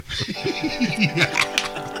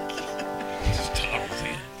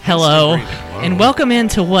Hello, and welcome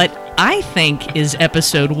into what I think is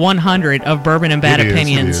episode 100 of Bourbon and Bad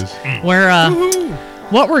Opinions, where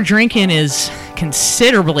what we're drinking is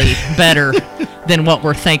considerably better than what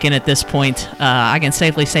we're thinking at this point. I can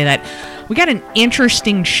safely say that. We got an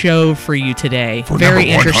interesting show for you today. For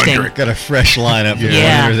very interesting. Got a fresh lineup for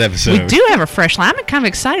 100th episode. We do have a fresh lineup. I'm kind of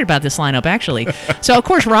excited about this lineup, actually. So, of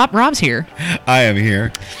course, Rob's here. I am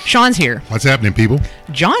here. Sean's here. What's happening, people?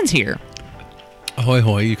 John's here. Ahoy,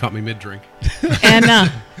 hoy, you caught me mid-drink. And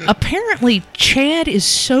apparently, Chad is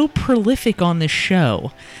so prolific on this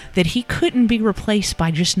show that he couldn't be replaced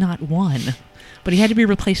by just not one, but he had to be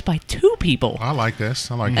replaced by two people. I like this.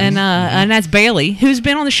 And that's Bailey, who's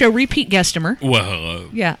been on the show, repeat guestomer. Well, hello.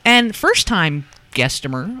 Yeah, and first-time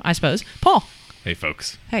guestomer, I suppose, Paul. Hey,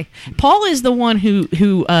 folks. Hey, Paul is the one who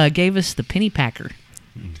gave us the penny packer.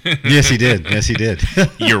 Yes, he did.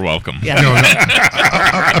 You're welcome. Yeah.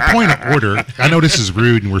 A point of order. I know this is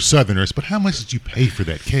rude and we're Southerners, but how much did you pay for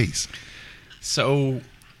that case? So,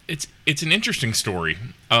 it's an interesting story.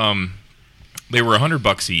 They were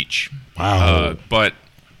 $100 each. Wow. But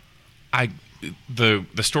the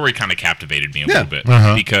story kind of captivated me a little bit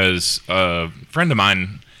because a friend of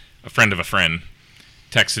mine, a friend of a friend,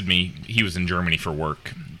 texted me. He was in Germany for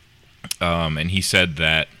work, and he said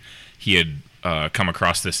that he had come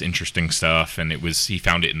across this interesting stuff, and he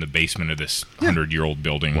found it in the basement of this 100-year-old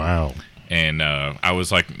building. Wow. And I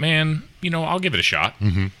was like, man, I'll give it a shot.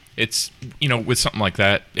 Mm-hmm. It's, with something like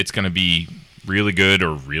that, it's going to be really good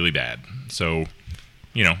or really bad. So,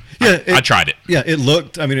 I tried it. Yeah, it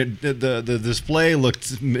looked, the display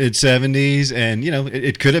looked mid-70s, and,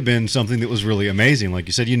 it could have been something that was really amazing. Like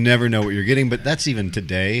you said, you never know what you're getting, but that's even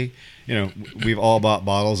today. We've all bought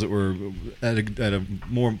bottles that were at a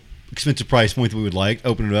more expensive price point that we would like,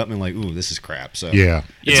 open it up and like, ooh, this is crap. So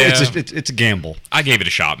it's a gamble. I gave it a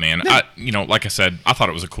shot, man. Yeah. Like I said, I thought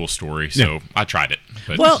it was a cool story, so I tried it.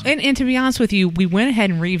 But well, and to be honest with you, we went ahead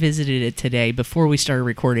and revisited it today before we started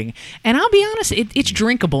recording, and I'll be honest, it's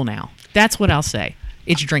drinkable now. That's what I'll say.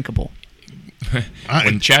 It's drinkable.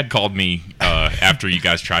 When Chad called me after you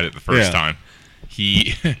guys tried it the first time,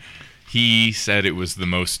 he said it was the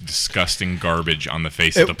most disgusting garbage on the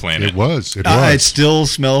face of the planet. It was. It still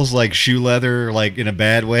smells like shoe leather, like in a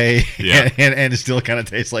bad way, and it still kind of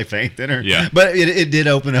tastes like paint thinner. Yeah. But it did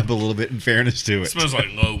open up a little bit in fairness to it. It smells like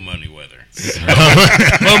low money weather.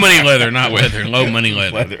 Low money leather, not weather. Low money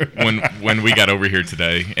leather. When we got over here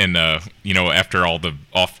today, and after all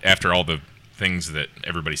the things that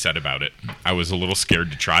everybody said about it, I was a little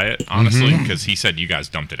scared to try it, honestly, because he said you guys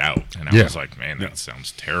dumped it out, and I was like, man, that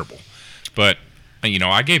sounds terrible. But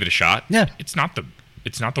I gave it a shot. Yeah, it's not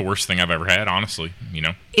the worst thing I've ever had, honestly.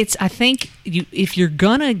 It's. I think if you're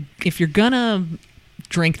gonna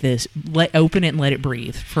drink this, open it and let it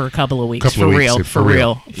breathe for a couple of weeks. For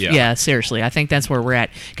real. Yeah, seriously. I think that's where we're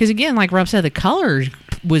at. Because again, like Rob said, the color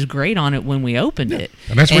was great on it when we opened it,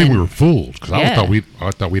 and that's why we were fooled. Because I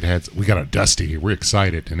thought we got a dusty. We're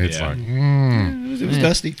excited, and it's like it was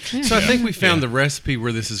dusty. Yeah. So I think we found the recipe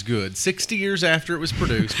where this is good. 60 years after it was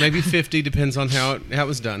produced, maybe 50, depends on how it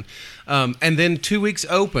was done. And then 2 weeks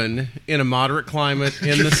open in a moderate climate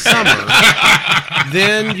in the summer.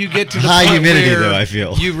 Then you get to the high point humidity, where though, I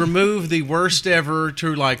feel. You remove the worst ever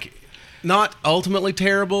to like not ultimately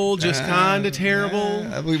terrible, just kind of terrible.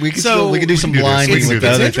 We can do some blinding with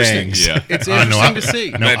other things. Yeah. It's interesting to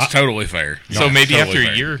see. That's totally fair. So maybe after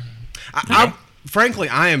a year. Frankly,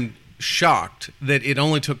 I am shocked that it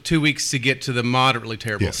only took 2 weeks to get to the moderately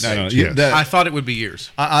terrible stage. I thought it would be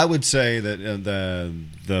years. I would say that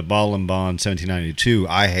the Bottle and Bond 1792,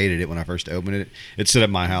 I hated it when I first opened it. It sat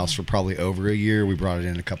at my house for probably over a year. We brought it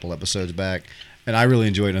in a couple episodes back, and I really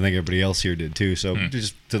enjoyed it. I think everybody else here did too. So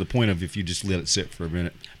just to the point of if you just let it sit for a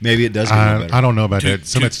minute, maybe it does get better. I don't know about that.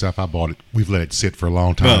 Some of that stuff I bought, we've let it sit for a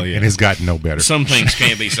long time, and it's gotten no better. Some things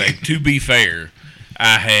can't be said. To be fair,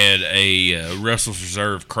 I had a Russell's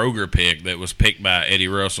Reserve Kroger pick that was picked by Eddie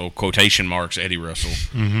Russell, quotation marks Eddie Russell,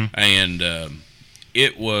 and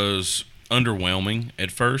it was underwhelming at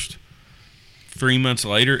first. 3 months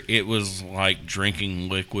later, it was like drinking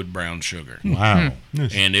liquid brown sugar. Wow.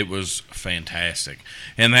 And it was fantastic.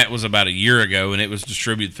 And that was about a year ago, and it was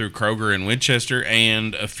distributed through Kroger in Winchester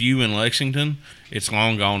and a few in Lexington. It's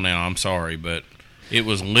long gone now, I'm sorry, but it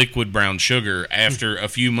was liquid brown sugar after a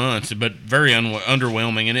few months, but very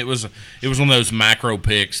underwhelming. And it was one of those macro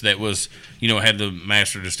picks that was, had the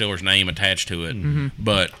master distiller's name attached to it.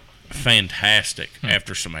 But fantastic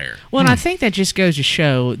after some air. Well, and I think that just goes to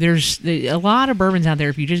show there's a lot of bourbons out there.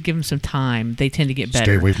 If you just give them some time, they tend to get better.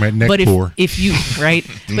 Stay away from that neck but pour. if you right,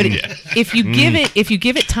 but if you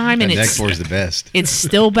give it time and That neck it's pour is the best. it's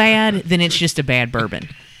still bad, then it's just a bad bourbon.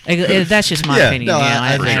 That's just my opinion. No,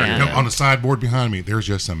 I On the sideboard behind me, there's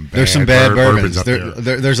just some bad, There's some bad bourbons. up there.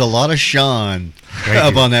 There's a lot of Sean Thank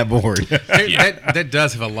up you. on that board. That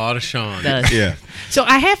does have a lot of Sean. Does. Yeah. So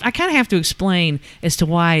I kind of have to explain as to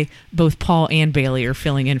why both Paul and Bailey are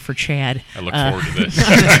filling in for Chad. I look forward to this.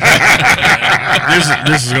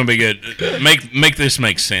 This is going to be good. Make this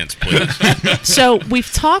make sense, please. So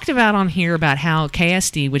we've talked about on here about how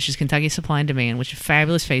KSD, which is Kentucky Supply and Demand, which is a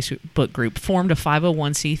fabulous Facebook group, formed a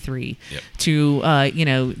 501c3 to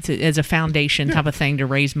as a foundation type of thing to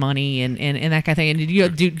raise money and that kind of thing. And you're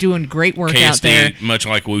doing great work KSD, out there. much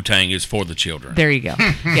like Wu-Tang, is for the children. There you go.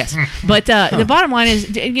 Yes, but the bottom line is,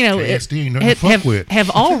 KSD ain't nothing to fuck with.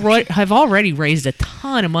 have already raised a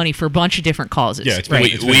ton of money for a bunch of different causes. Yeah, it's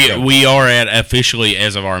right. We are at officially,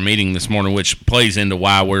 as of our meeting this morning, which plays into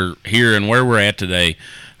why we're here and where we're at today.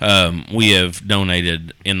 We have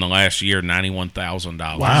donated in the last year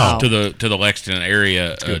 $91,000 Wow. to the Lexington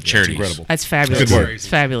area charities. incredible. That's fabulous. Good work. It's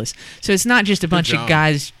fabulous. So it's not just a bunch of job.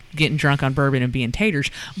 guys getting drunk on bourbon and being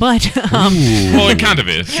taters, but Well, it kind of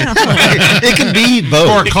is. It can be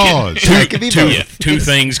both. For a cause. It can be both. Two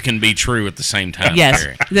things can be true at the same time. yes,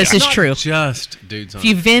 Barry. this is Not true. just dudes on If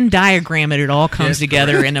you Venn diagram it, it all comes Yes,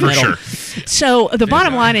 together in the For middle. sure. So the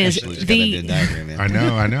bottom line is the I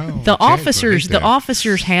know. the Okay, officers go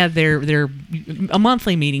ahead. had their a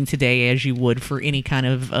monthly meeting today, as you would for any kind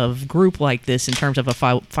of group like this in terms of a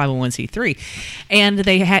 501c3, and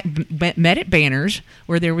they had met at Banners,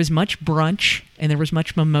 where there was much brunch and there was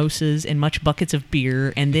much mimosas and much buckets of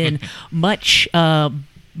beer and then much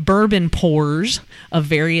bourbon pours of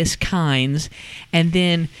various kinds. And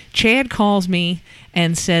then Chad calls me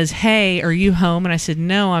and says, "Hey, are you home?" And I said,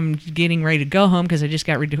 "No, I'm getting ready to go home because I just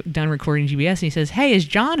got done recording GBS." And he says, "Hey, is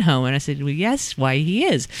John home?" And I said, "Well, yes, why he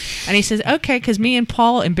is." And he says, "Okay, because me and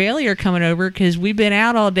Paul and Bailey are coming over because we've been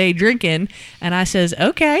out all day drinking." And I says,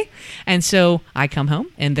 "Okay." And so I come home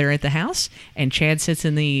and they're at the house and Chad sits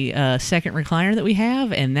in the second recliner that we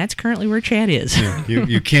have, and that's currently where Chad is.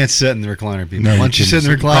 You can't sit in the recliner, people. No, Once you sit in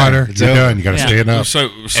the recliner, it's you're over. done. You got to Yeah. stand up. So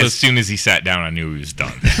As soon as he sat down, I knew he was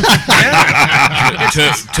done.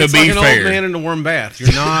 to It's be like an fair, old man in a warm bath.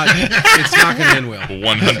 You're not. It's not going to end well.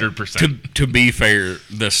 100%. to be fair,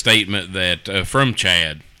 the statement that from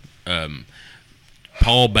Chad,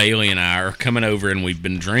 Paul, Bailey, and I are coming over and we've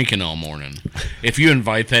been drinking all morning. If you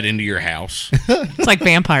invite that into your house, It's like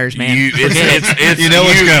vampires, man. you You know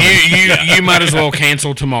what's coming. you might as well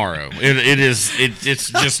cancel tomorrow.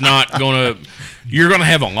 It's just not gonna. You're gonna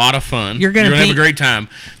have a lot of fun. You're gonna have be- a great time.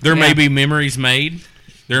 There Yeah. may be memories made.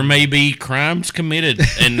 There may be crimes committed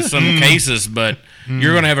in some cases, but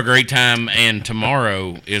you're going to have a great time, and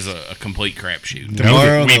tomorrow is a complete crapshoot.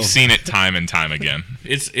 Tomorrow, We've seen it time and time again.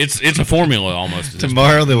 It's a formula almost. at this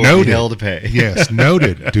tomorrow there will be Noted. hell to pay. Yes,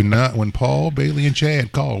 noted. Do not, when Paul, Bailey, and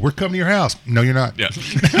Chad call, we're coming to your house. No, you're not. Yeah.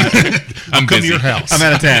 I'm Come busy. to your house. I'm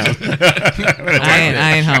out of town.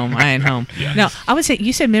 I ain't home. I ain't home. No, I would say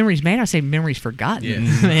you said memories made. I would say memories forgotten.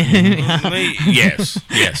 Yes,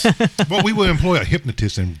 yes. Well, we will employ a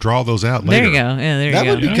hypnotist and draw those out There later. you go. Yeah, there you That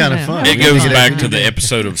go. would be kind of Yeah. fun. It goes back to the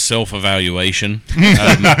episode of self-evaluation,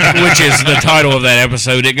 which is the title of that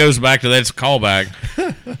episode. It goes back to that's a callback.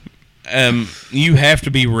 You have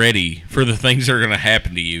to be ready for the things that are going to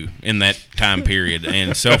happen to you in that time period,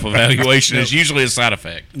 and self-evaluation is usually a side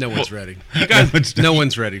effect. No one's ready. You guys, No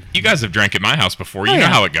one's ready. you guys have drank at my house before. You Oh, know yeah.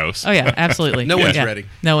 how it goes. Oh yeah, absolutely. No one's Yeah. ready.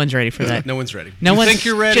 No one's ready for that. No one's ready. No you one's think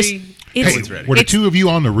you're ready? just- no it's- one's ready. Were the It's- two of you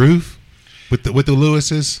on the roof with the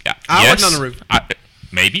Lewises? Yeah. I yes. wasn't on the roof.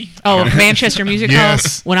 Maybe. Oh, Manchester Music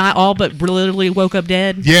Yes. Hall. When I all but literally woke up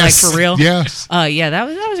dead. Yes. Like for real. Yes. Yeah, that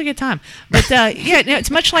was a good time. But yeah, no,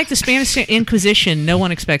 it's much like the Spanish Inquisition. No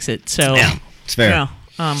one expects it. So It's fair. you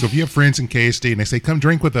know, So if you have friends in KSD and they say, come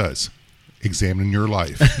drink with us, examine your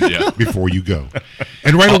life Yeah. before you go.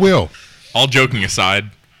 And write a will. All joking aside,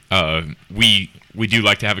 we do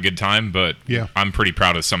like to have a good time, but Yeah. I'm pretty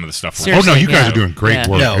proud of some of the stuff we're Seriously. Oh, no, you guys Yeah. are doing great Yeah.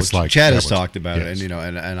 work. No, It's like Chad has that was- talked about it, yes.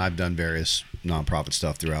 and I've done various nonprofit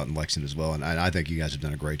stuff throughout in Lexington as well, and I think you guys have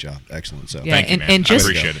done a great job. Excellent. So yeah, Thank you, and, man. and I just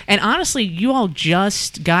appreciate it. and honestly, you all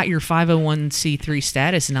just got your 501c3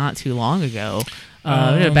 status not too long ago.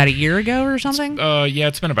 about a year ago or something. Yeah,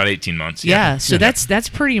 it's been about 18 months. Yeah, so that's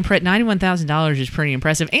pretty impressive. $91,000 is pretty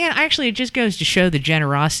impressive, and actually, it just goes to show the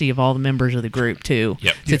generosity of all the members of the group too.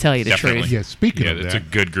 Yep. To tell you the Definitely. truth. Yeah, speaking of it's that, a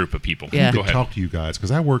good group of people. Yeah. I Go could ahead. talk to you guys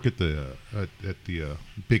because I work at the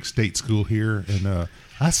big state school here, and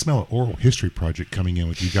I smell an oral history project coming in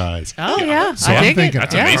with you guys. Oh yeah, So I I'm dig thinking, it.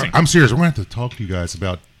 That's amazing. I'm serious. We're going to have to talk to you guys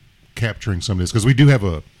about capturing some of this because we do have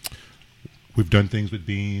we've done things with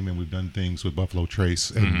Beam and we've done things with Buffalo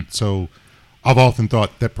Trace, and so I've often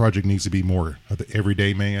thought that project needs to be more of the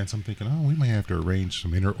everyday man. So I'm thinking, we may have to arrange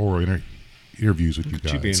some interviews with you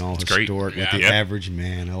guys. You being all great. historic, like the Yeah. average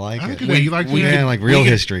man. I like it. Yeah, you like that? Yeah, like real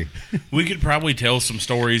history. We could probably tell some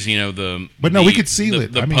stories, we could seal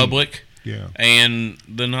it. The I mean, public, yeah. and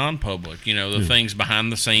the non-public. The things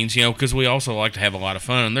behind the scenes. Because we also like to have a lot of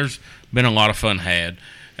fun. And there's been a lot of fun had,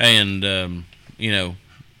 and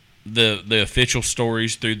the official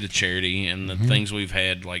stories through the charity and the things we've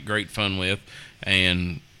had like great fun with,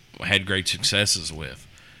 and had great successes with,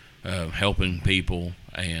 helping people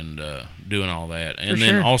and doing all that, and For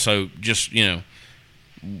then sure. also just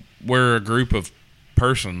we're a group of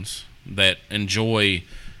persons that enjoy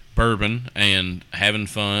bourbon and having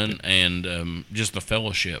fun and just the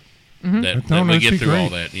fellowship that we that'd get be through all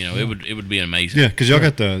great. that. It would be amazing. Yeah, because y'all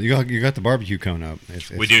got the barbecue cone up. If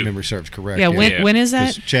We do. Memory serves correct. Yeah, when is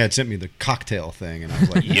that? 'Cause Chad sent me the cocktail thing, and I was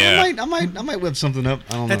like, Yeah. I might whip something up.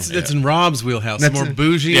 I don't know. That's in Rob's wheelhouse. That's more it.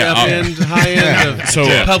 bougie Yeah, up end, high end of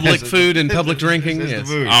So, public food and public drinking. That's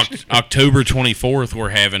the Yes. booze. October 24th, we're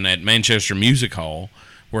having at Manchester Music Hall.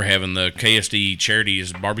 We're having the KSD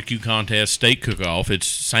Charities Barbecue Contest Steak Cook-Off. It's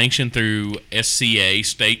sanctioned through SCA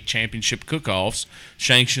State Championship Cook-Offs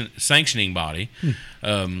sanctioning body.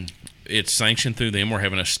 It's sanctioned through them. We're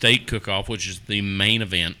having a steak cook-off, which is the main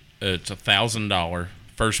event. It's $1,000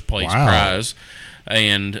 first place prize,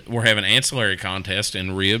 and we're having ancillary contest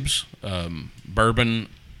in ribs, bourbon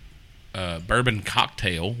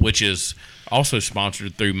cocktail, which is also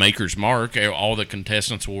sponsored through Maker's Mark. All the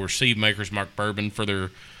contestants will receive Maker's Mark bourbon for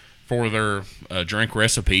their drink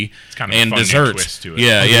recipe kind of a and fun new desserts. twist to it.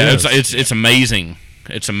 Yeah, It yeah, is. it's amazing.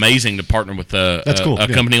 It's amazing to partner with That's cool, a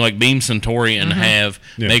yeah. company like Beam Centauri and have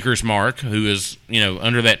Yeah. Maker's Mark, who is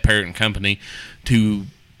under that parent company, to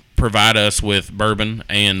provide us with bourbon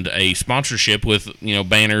and a sponsorship with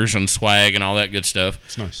banners and swag and all that good stuff.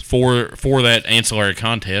 It's nice. for that ancillary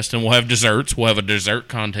contest, and we'll have desserts. We'll have a dessert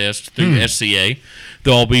contest through SCA.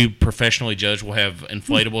 They'll all be professionally judged. We'll have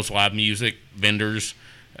inflatables, live music, vendors,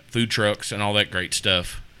 food trucks, and all that great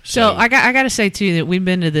stuff. So I got to say too that we've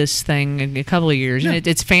been to this thing in a couple of years, and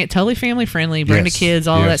it's totally family friendly. Bring Yes. the kids,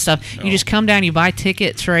 all that Yes. stuff. You just come down, you buy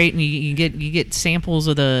tickets, right, and you get samples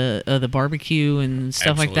of the barbecue and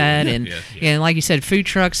stuff like that, and Absolutely. and like you said, food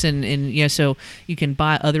trucks and so you can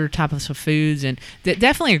buy other types of foods, and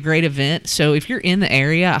definitely a great event. So if you're in the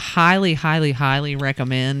area, I highly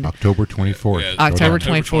recommend. October 24th. Yeah, October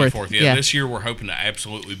 24th. Yeah, Yeah. this year we're hoping to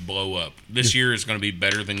absolutely blow up. This year is going to be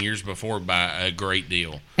better than years before by a great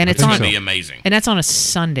deal. And it's going on- to be amazing. And that's on a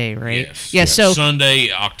Sunday, right? Yes. Yeah. So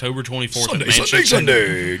Sunday, October 24th at Manchester.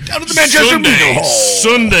 Sunday, down at the Manchester Music Hall.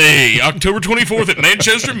 Sunday, October 24th at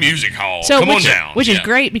Manchester Music Hall. So Come which, on down. which is Yeah.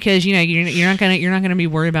 great because you're not gonna be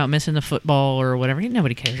worried about missing the football or whatever.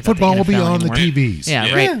 Nobody cares. About Football the will be NFL on anymore. the TVs. Yeah,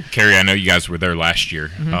 Yeah. right. Carrie, I know you guys were there last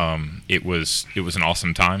year. It was an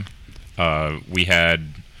awesome time. We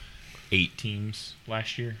had 8 teams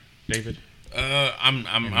last year, David. I'm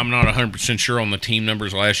not 100% sure on the team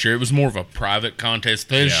numbers last year. It was more of a private contest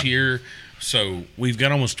this Yeah. year. So we've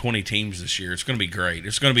got almost 20 teams this year. It's going to be great.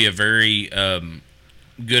 It's going to be a very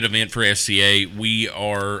good event for SCA. We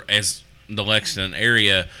are, as the Lexington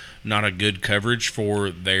area, not a good coverage for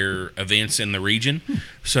their events in the region.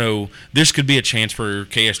 So this could be a chance for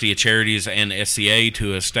KSD Charities and SCA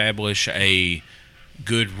to establish a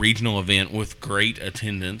good regional event with great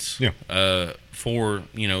attendance for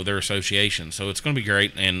their association. So it's going to be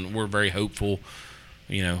great, and we're very hopeful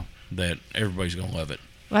that everybody's going to love it.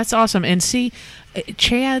 Well, that's awesome. And see,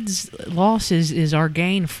 Chad's loss is our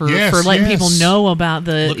gain for Yes, letting yes. people know about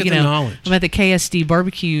the Look at the knowledge. about the KSD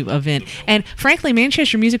barbecue event. And frankly,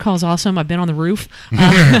 Manchester Music Hall is awesome. I've been on the roof. And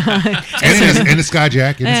the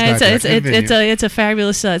Skyjack. It's a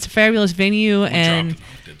fabulous venue, and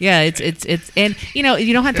yeah, it's and you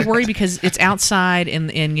don't have to worry because it's outside and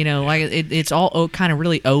like it's all kind of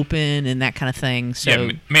really open and that kind of thing. So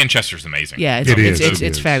Yeah, Manchester's amazing. yeah, It is.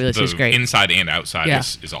 it's fabulous. The It's great. inside and outside Yeah.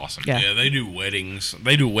 is awesome. Yeah. Yeah, they do weddings.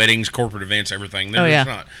 They do weddings, corporate events, everything. Oh, yeah. It's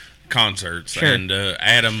not concerts. Sure. And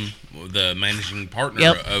Adam, the managing partner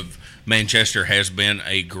Yep. of Manchester, has been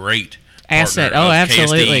a great asset. partner Oh, of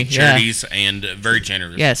absolutely. KSD Charities, and very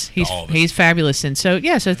generous. Yes, he's fabulous, and so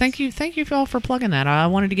so thank you all for plugging that. I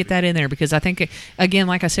wanted to get that in there because I think again,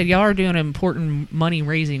 like I said, y'all are doing important money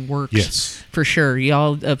raising work. Yes, for sure.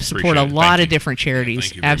 Y'all support a lot of different charities.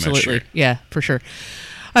 Thank you very absolutely, much, yeah, for sure.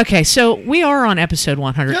 Okay, so we are on episode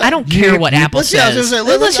 100. I don't care what Apple says.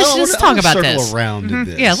 Let's talk about this.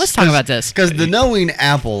 Yeah, let's talk about this. Because the knowing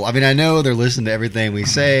Apple, I mean, I know they're listening to everything we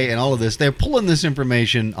say and all of this. They're pulling this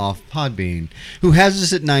information off Podbean, who has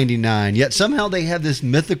us at 99, yet somehow they have this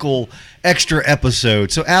mythical extra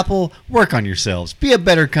episode. So, Apple, work on yourselves. Be a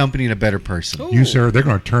better company and a better person. You, sir, they're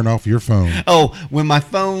going to turn off your phone. Oh, when my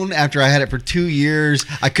phone, after I had it for 2 years,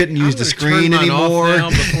 I couldn't use the screen anymore.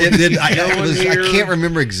 I can't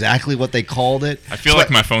remember exactly what they called it. I feel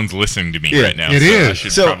like my phone's listening to me right now. It is. I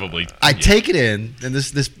should probably. I take it in, and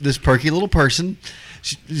this perky little person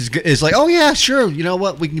is like, oh yeah, sure. You know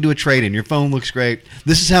what? We can do a trade-in. Your phone looks great.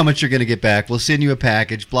 This is how much you're going to get back. We'll send you a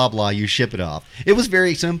package. Blah blah. You ship it off. It was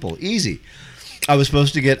very simple, easy. I was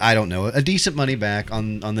supposed to get, I don't know, a decent money back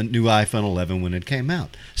on the new iPhone 11 when it came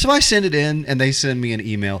out. So I send it in, and they send me an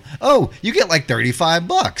email. Oh, you get like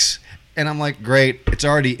 $35. And I'm like, great, it's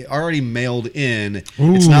already mailed in.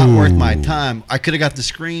 Ooh. It's not worth my time. I could have got the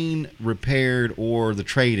screen repaired or the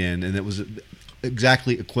trade-in, and it was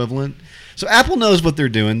exactly equivalent. So Apple knows what they're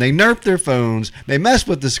doing. They nerf their phones. They mess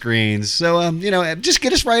with the screens. So, just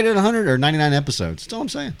get us right at 100 or 99 episodes. That's all I'm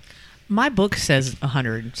saying. My book says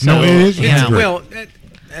 100. So, no, it is. Well,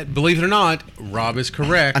 believe it or not, Rob is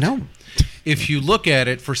correct. I know. If you look at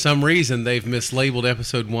it, for some reason, they've mislabeled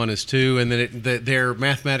episode 1 as 2, and then their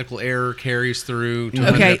mathematical error carries through to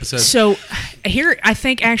 100 episodes. So here, I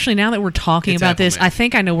think actually now that we're talking about this, I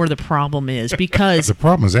think I know where the problem is because the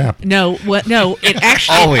problem is Apple. No, it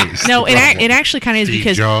actually always it actually kind of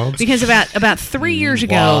is because about 3 years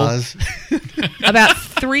ago, about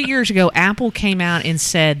 3 years ago, Apple came out and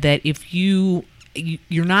said that if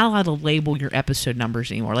you're not allowed to label your episode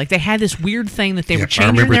numbers anymore. Like they had this weird thing that they were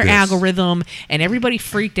changing their algorithm, and everybody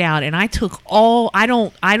freaked out. And I took I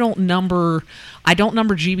don't number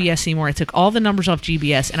GBS anymore. I took all the numbers off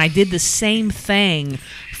GBS, and I did the same thing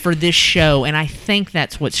for this show, and I think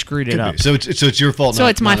that's what screwed it up. So it's your fault. So not,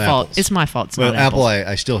 it's my not fault. Apple's. It's my fault. It's well, not Apple,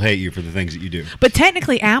 Apple's. I still hate you for the things that you do. But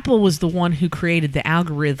technically, Apple was the one who created the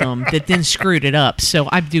algorithm that then screwed it up. So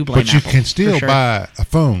I do blame Apple. But you can still buy a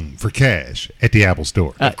phone for cash at the Apple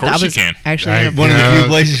Store. Of course you can. Actually, one of the few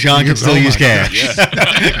places Sean can still use cash.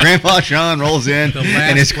 Grandpa Sean rolls in,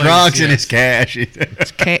 and his Crocs and his cash.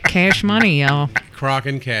 It's cash money, y'all. Croc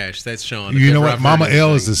and cash. That's Sean. You know what? Mama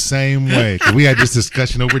L is the same way. We had this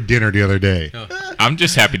discussion over dinner the other day. I'm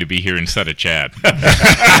just happy to be here instead of Chad.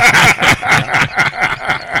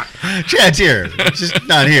 Chad's here, just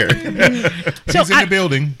not here. But he's in the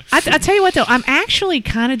building. I tell you what, though, I'm actually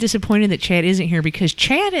kind of disappointed that Chad isn't here because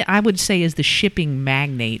Chad, I would say, is the shipping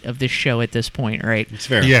magnate of this show at this point, right? It's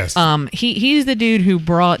fair. Yes. He's the dude who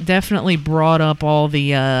definitely brought up all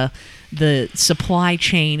the supply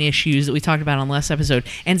chain issues that we talked about on last episode.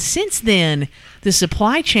 And since then, the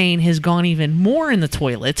supply chain has gone even more in the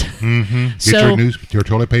toilet. Mm-hmm. Get your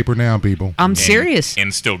toilet paper now, people. I'm serious.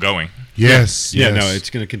 And still going. Yes. Yeah, no, it's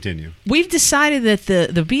going to continue. We've decided that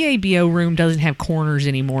the BABO room doesn't have corners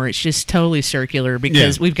anymore. It's just totally circular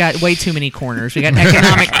because we've got way too many corners. We got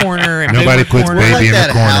economic corner and nobody puts corner. baby We're like in that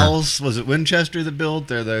the corner. House, was it Winchester that built?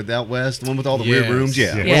 They're out west, the one with all the weird rooms?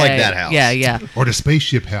 Yeah, we're like that house. Yeah. Or the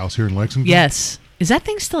spaceship house here in Lexington. Yes. Does that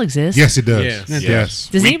thing still exist? Yes, it does. Yes.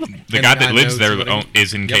 Does The guy that lives there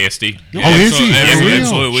is in KSD. Yeah, Oh, is he?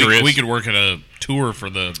 Absolutely. Sure We is. could work at a tour for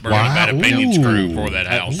the Burning Bad Opinions crew for that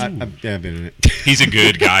house. I've been in it. He's a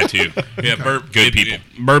good guy too. Good people.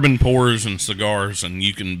 Bourbon pours and cigars, and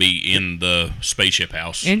you can be in the spaceship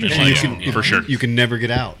house. Interesting. For sure. You can never get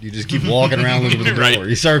out. You just keep walking around looking for the door. Right.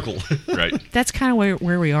 You circle. Right. That's kind of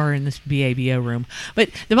where we are in this BABO room. But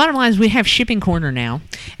the bottom line is we have Shipping Corner now.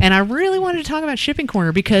 And I really wanted to talk about Shipping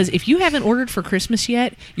Corner because if you haven't ordered for Christmas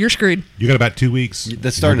yet, you're screwed. You got about 2 weeks.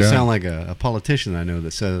 That's starting to sound like a politician I know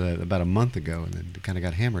that said that about a month ago, and then kind of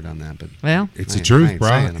got hammered on that. But well, it's the truth,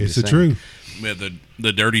 bro. It's the truth. Yeah,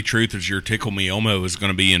 the dirty truth is your Tickle Me Elmo is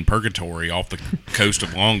going to be in purgatory off the coast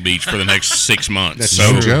of Long Beach for the next 6 months. That's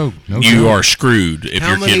so no joke. You are screwed if How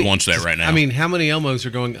your many- kid wants that right now. I mean, how many Elmos are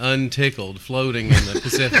going untickled, floating in the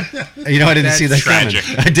Pacific? You know, I didn't see that tragic.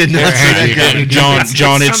 coming. I did not see that coming.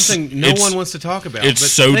 John, it's something no one wants to talk about. It's but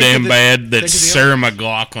so think damn of bad think that of the Sarah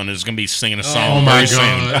McLachlan is going to be singing a song Oh my very soon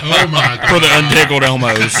god! Oh my god! for the untickled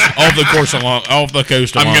Elmos off the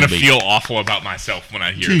coast of I'm Long gonna Beach. feel awful about myself when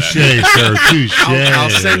I hear Touche, that. sir. Touche. I'll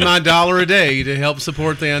send my $1 a day to help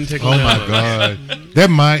support the untickled Oh my Elmos. god! That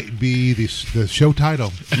might be the show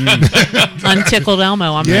title. Untickled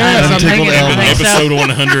Elmo. I'm Untickled thinking Elmo. Episode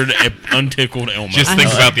 100, Untickled Elmo. Just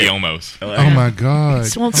think about the Elmos. Oh my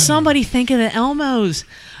God! Well, somebody think of the Elmos.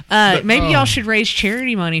 Maybe y'all should raise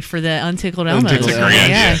charity money for the Untickled Elmos. Untickled Elmos.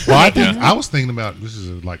 Yeah. Well, I was thinking about this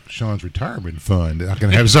is like Sean's retirement fund. I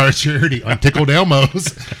can have as our charity Untickled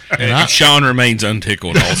Elmos, And Sean remains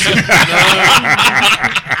untickled also.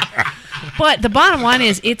 But the bottom line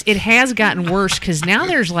is, it has gotten worse because now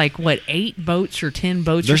there's like 8 boats or 10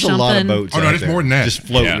 boats There's or something. a lot of boats. Oh, no, out there's there more than that. Just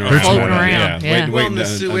floating Yeah. around. Floating around, yeah. Well, Waiting the to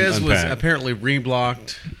Suez was unpack. apparently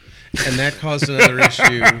reblocked, and that caused another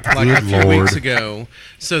issue like Good a few Lord. weeks ago.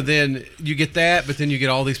 So then you get that, but then you get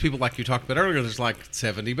all these people like you talked about earlier. There's like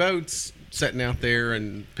 70 boats sitting out there,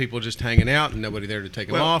 and people just hanging out, and nobody there to take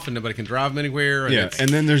them off, and nobody can drive them anywhere. And Yeah, and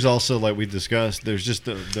then there's also, like we discussed, there's just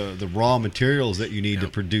the raw materials that you need to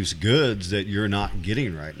produce goods that you're not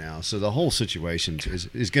getting right now. So the whole situation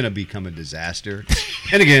is going to become a disaster.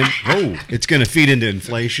 And again, it's going to feed into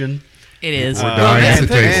inflation. It is. dying at the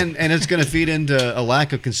table. And it's going to feed into a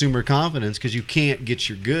lack of consumer confidence because you can't get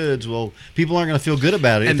your goods. Well, people aren't going to feel good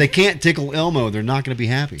about it. And if they can't tickle Elmo, they're not going to be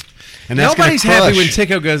happy. And that's nobody's gonna happy crush- when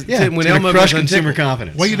Tico goes. Yeah, when it's gonna Elmo crush goes consumer untickled.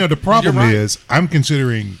 confidence. Well, the problem You're right. is I'm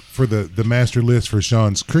considering for the master list for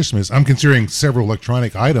Sean's Christmas, I'm considering several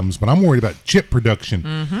electronic items, but I'm worried about chip production.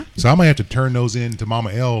 Mm-hmm. So I might have to turn those in to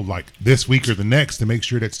Mama L like this week or the next to make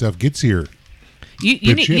sure that stuff gets here. You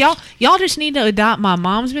Good need, chips. y'all just need to adopt my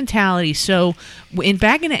mom's mentality. So,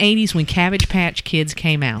 back in the '80s when Cabbage Patch Kids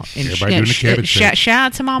came out, and Everybody doing the Cabbage Patch. shout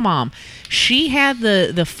out to my mom, she had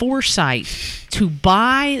the foresight to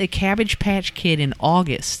buy the Cabbage Patch Kid in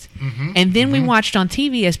August, and then we watched on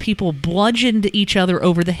TV as people bludgeoned each other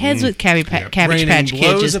over the heads with Cabbage Raining Patch Kids.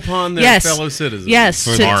 blows upon their fellow citizens. Yes,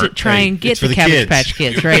 For to art. try and It's get for the the Cabbage kids. Patch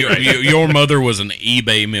Kids, right? Your mother was an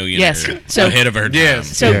eBay millionaire. Yes. So- ahead of her time.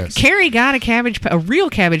 Yes. So Yes. Carrie got a real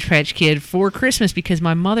Cabbage Patch Kid for Christmas because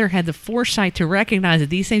my mother had the foresight to recognize that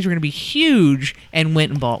these things were going to be huge and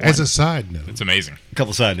went and bought one. As a side note, It's amazing. A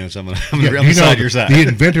couple side notes. I'm yeah, beside your side. the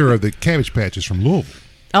inventor of the Cabbage Patch is from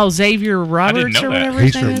Louisville. Xavier Roberts know or that. whatever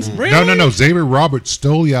his He's name from is. no. Xavier Roberts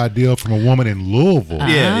stole the idea from a woman in Louisville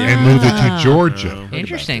Yeah. and moved it to Georgia.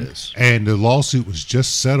 Interesting. And the lawsuit was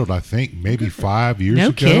just settled, I think, maybe 5 years No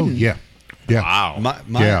ago. kidding. Yeah. Wow.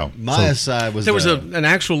 Yeah. Side was There was the- an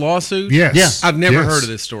actual lawsuit. Yes. Yeah. I've never Yes. heard of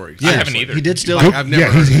this story. I haven't either. He did steal Like, it. I've never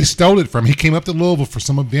Yeah, heard of he stole it from. He came up to Louisville for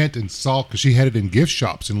some event and saw because she had it in gift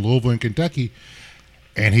shops in Louisville and Kentucky,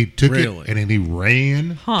 and he took Really? it and then he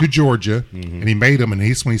ran to Georgia and he made them, and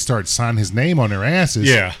he's when he started signing his name on their asses.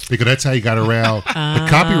 Yeah. because that's how he got around the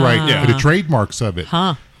copyright, the trademarks of it.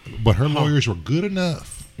 Huh. But her lawyers were good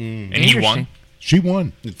enough. And he won. Interesting. She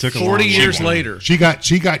won. It took a 40 long years time. later. She got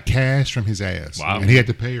cash from his ass. Wow. And he had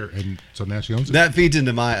to pay her, and so now she owns it. That feeds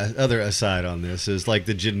into my other aside on this is like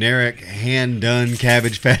the generic hand-done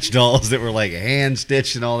Cabbage Patch dolls that were like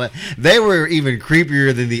hand-stitched and all that. They were even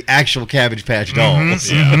creepier than the actual Cabbage Patch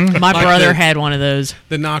dolls. My Like brother the- had one of those.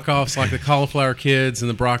 The knockoffs like the Cauliflower Kids and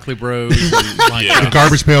the Broccoli Bros. And like Yeah. The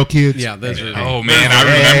Garbage Pail Kids. Yeah, those are. Oh man, I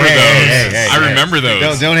remember those. Hey, I remember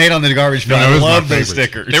those. Don't hate on the garbage No, pail. those I are love my those favorites.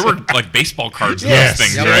 stickers. They were like baseball cards. Yes. Those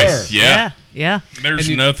things, Yeah, right? they were. Yeah. Yeah. There's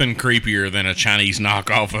nothing creepier than a Chinese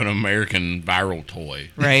knockoff of an American viral toy.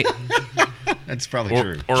 Right. That's probably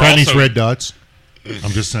true. Or Chinese also, red dots.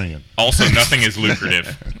 I'm just saying. also, nothing is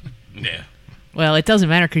lucrative. Yeah. Well, it doesn't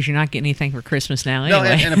matter because you're not getting anything for Christmas now No,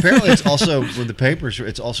 anyway. and apparently it's also with the papers.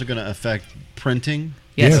 It's also going to affect printing.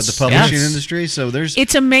 Yes. The publishing Yes. industry. So there's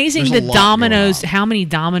It's amazing there's a the lot going dominoes, on. how many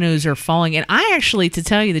dominoes are falling. And I actually, to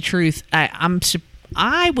tell you the truth, I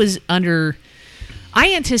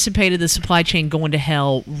anticipated the supply chain going to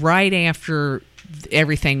hell right after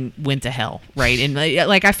everything went to hell, right? And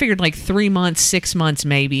like I figured like 3 months, 6 months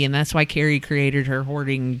maybe, and that's why Carrie created her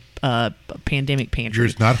hoarding pandemic pantry. You're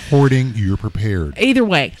just not hoarding. You're prepared. Either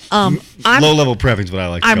way, I'm low-level prepping is what I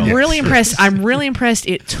like to call I'm it. really impressed. I'm really impressed.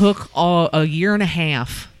 It took a year and a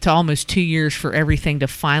half to almost 2 years for everything to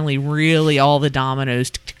finally really all the dominoes.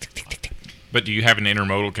 Tick, tick, tick, tick, tick, tick. But do you have an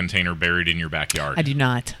intermodal container buried in your backyard? I do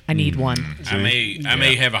not. I need one. I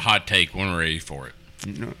may have a hot take when we're ready for it.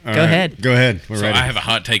 All Go ahead. Go ahead. We're So ready. I have a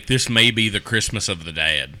hot take. This may be the Christmas of the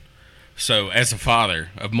dad. So as a father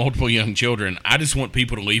of multiple young children, I just want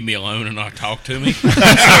people to leave me alone and not talk to me. So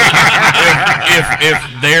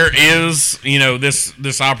if there is,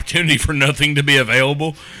 this opportunity for nothing to be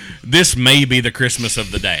available, this may be the Christmas of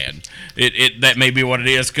the dad. That may be what it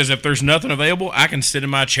is, because if there's nothing available, I can sit in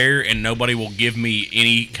my chair and nobody will give me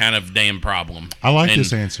any kind of damn problem. I like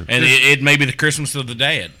this answer. And it may be the Christmas of the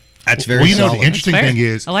dad. That's very Well, you know, solid. the interesting Fair. thing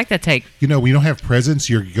is, I like that take. you know, when you don't have presents,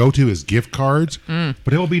 your go-to is gift cards, but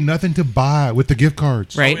there will be nothing to buy with the gift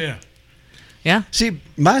cards. Right. Oh, yeah. Yeah. See,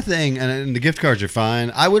 my thing, and the gift cards are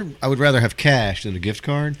fine. I would rather have cash than a gift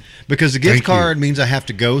card because the gift Thank you. card means I have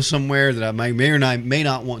to go somewhere that I may or may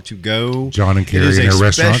not want to go. John and Carrie it is and a their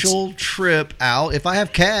restaurants. special trip out. If I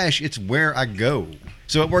have cash, it's where I go.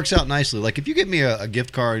 So it works out nicely. Like if you give me a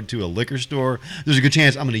gift card to a liquor store, there's a good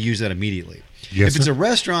chance I'm going to use that immediately. Yes, if it's sir. a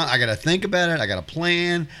restaurant, I got to think about it. I got to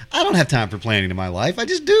plan. I don't have time for planning in my life. I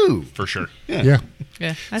just do. For sure. Yeah.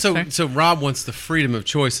 Yeah. That's fair. So Rob wants the freedom of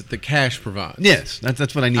choice that the cash provides. Yes,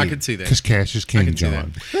 that's what I need. I could see that. Because cash is I king, can see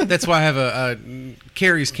John. that. That's why I have a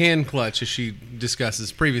Carrie's can clutch, as she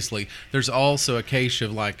discusses previously. There's also a cache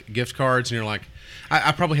of like gift cards, and you're like,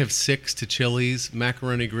 I probably have 6 to Chili's,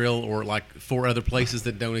 Macaroni Grill, or like 4 other places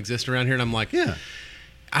that don't exist around here, and I'm like, Yeah.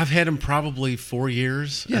 I've had them probably 4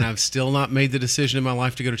 years, and I've still not made the decision in my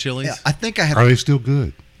life to go to Chili's. Yeah, I think I have. Are they still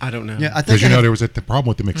good? I don't know. Yeah, I think Because I you know have there was the problem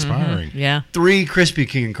with them expiring. Yeah. 3 Krispy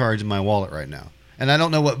Kreme cards in my wallet right now. And I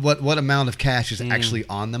don't know what amount of cash is actually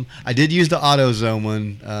on them. I did use the AutoZone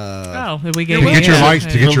one. Oh, did we get To get your lights,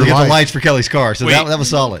 to get your the lights. lights for Kelly's car, so Wait. that was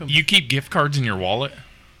solid. You keep gift cards in your wallet?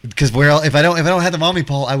 Because if I don't have the mommy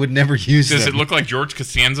Paul, I would never use Does them. it look like George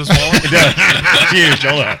Costanza's wallet? huge?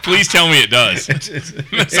 Hold on. Please tell me it does. That's Oh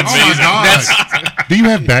my amazing. God! Do you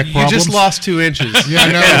have back You problems? just lost 2 inches. Yeah,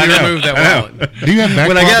 I know. when you I know. removed that I know. wallet. Do you have back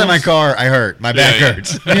When I problems? get out of my car, I hurt. My back yeah.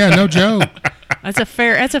 hurts. Yeah, no joke. That's a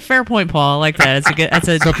fair point, Paul. I like that. It's a good. That's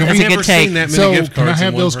a So can that's we- a Never good take. seen that many So gift can I cards in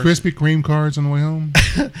have one those person. Krispy Kreme cards on the way home?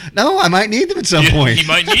 No, I might need them at some point. You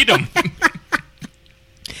might need them.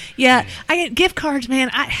 Yeah, I get gift cards,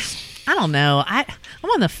 man. I don't know. I'm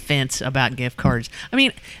on the fence about gift cards. I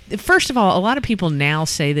mean, first of all, a lot of people now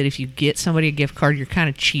say that if you get somebody a gift card, you're kind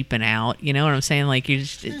of cheaping out. You know what I'm saying? Like you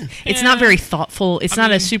just, it's not very thoughtful. It's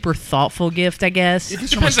not a super thoughtful gift, I guess. It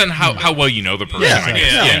depends on how well you know the person, Yeah. I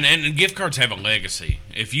guess. Yeah, Yeah. and gift cards have a legacy.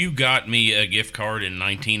 If you got me a gift card in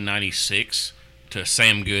 1996 to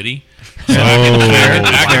Sam Goody, so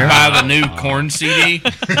I could buy the new Korn CD,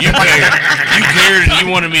 you cared and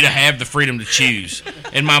you wanted me to have the freedom to choose,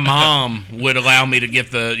 and my mom would allow me to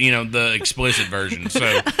get the explicit version. So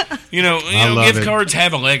love gift it. cards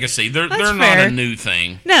have a legacy. They're not fair. a new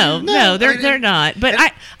thing. No, they're not. But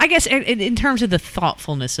I guess in terms of the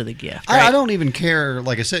thoughtfulness of the gift, right? I don't even care.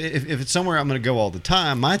 Like I said, if it's somewhere I'm going to go all the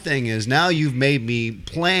time, my thing is now you've made me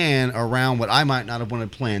plan around what I might not have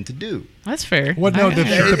wanted to plan to do. That's fair. Well, no,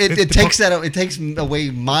 It takes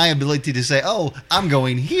away my ability to say, "Oh, I'm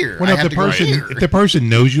going here." Well, I if have the to go person here. if the person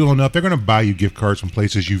knows you enough, they're going to buy you gift cards from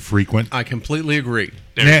places you frequent. I completely agree.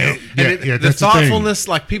 There you go. Yeah, The that's the thing. thoughtfulness,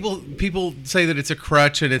 like people say that it's a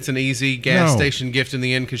crutch and it's an easy gas No. station gift in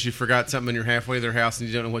the end because you forgot something and you're halfway to their house and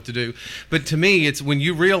you don't know what to do. But to me, it's when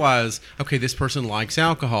you realize, okay, this person likes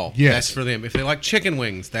alcohol. Yes. That's for them. If they like chicken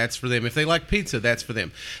wings, that's for them. If they like pizza, that's for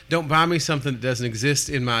them. Don't buy me something that doesn't exist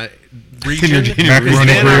in my region. in your Macaroni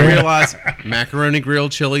then I grill. realize macaroni grill,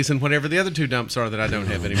 Chili's, and whatever the other 2 dumps are that I don't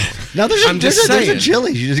have anymore. No, there's I'm just a saying.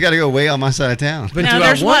 Chili's. You just got to go way on my side of town. But no, do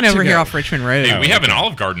there's I want one over to here go? off Richmond Road. Hey, we have an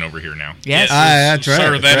Olive Garden over here now. Yes. That's right.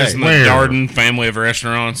 Sir, that is in the Where? Darden family of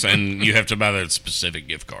restaurants, and you have to buy that specific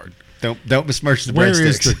gift card. Don't besmirch the Where is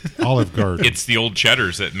breadsticks. the Olive Garden? It's the old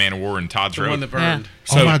Cheddars at Man of War and Todd's The one Road. that burned.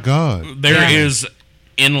 Oh my God! There Yeah. is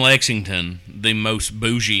in Lexington the most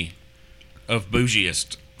bougie of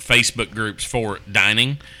bougiest Facebook groups for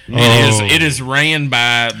dining. Oh. It is ran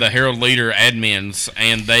by the Herald Leader admins,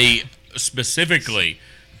 and they specifically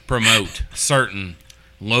promote certain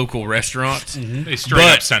local restaurants. They straight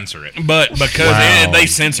But- up censor it. But because Wow. they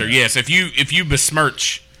censor, yes, if you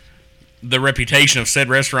besmirch the reputation of said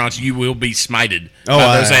restaurants, you will be smited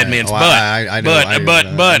by those admins. I know. I but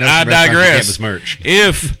know some I restaurants you can't digress. besmirch.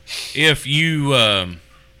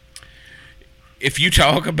 If you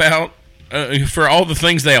talk about for all the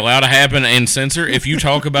things they allow to happen and censor, if you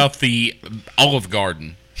talk about the Olive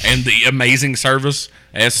Garden and the amazing service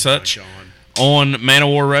as such on Man of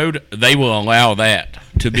War Road, they will allow that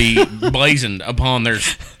to be blazoned upon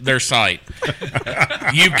their site.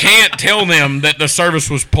 You can't tell them that the service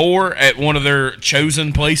was poor at one of their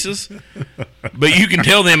chosen places, but you can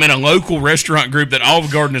tell them in a local restaurant group that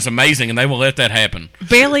Olive Garden is amazing, and they will let that happen.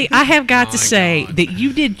 Bailey, I have got to say that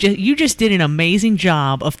you just did an amazing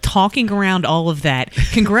job of talking around all of that.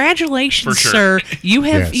 Congratulations, For sure. sir. You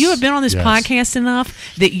have Yes. been on this Yes. podcast enough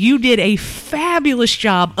that you did a fabulous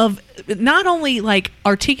job of not only like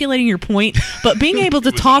articulating your point, but being able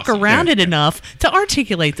to talk around it enough to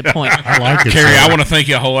articulate the point. I like it. Carrie, I want to thank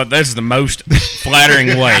you a whole lot. That's the most flattering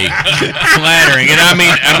way, and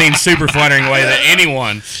I mean super flattering way that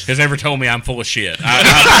anyone has ever told me I'm full of shit.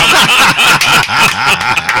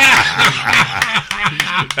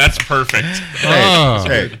 That's perfect.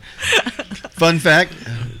 Hey, fun fact: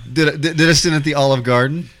 did a stint at the Olive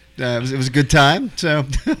Garden. It was a good time. So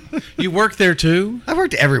You worked there too? I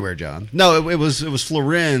worked everywhere, John. No, it was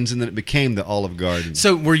Florenz, and then it became the Olive Garden.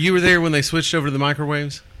 So were you there when they switched over to the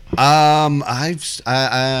microwaves? I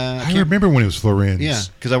remember when it was Florenz. Yeah,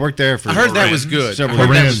 because I worked there for. I heard that was good. several I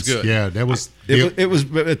heard that years. was good. Yeah, that was. It was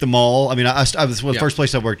at the mall. I mean, I was the Yeah. first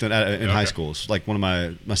place I worked in high school. It's like one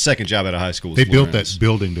of my second job out of high school. Was They built Florenz. that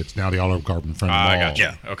building that's now the Olive Garden in front of the I mall. got you.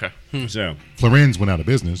 Okay. So Florenz went out of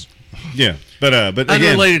business. yeah, but again,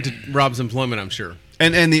 Unrelated to Rob's employment, I'm sure.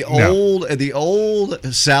 and the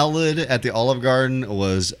old salad at the Olive Garden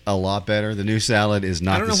was a lot better. The new salad is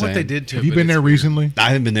not. I don't know the what they same. did to it. Have you but been there it's weird. recently? I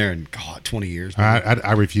haven't been there in 20 years.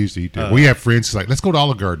 I refuse to eat there. We have friends like, let's go to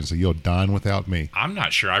Olive Garden. So you'll dine without me. I'm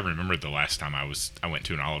not sure I remember the last time I went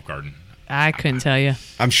to an Olive Garden. I couldn't tell you.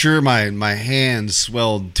 I'm sure my hands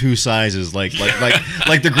swelled 2 sizes, like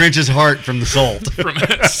the Grinch's heart from the salt. From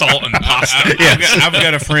salt and pasta. I've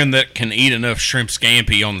got a friend that can eat enough shrimp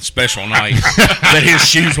scampi on the special night that his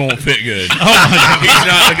shoes won't fit good. He's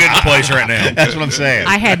not in a good place right now. That's what I'm saying.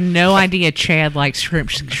 I had no idea Chad likes shrimp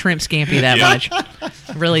scampi that much.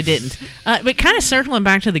 Really didn't. But kind of circling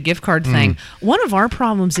back to the gift card thing, one of our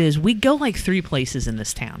problems is we go like 3 places in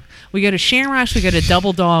this town. We go to Shamrocks, we go to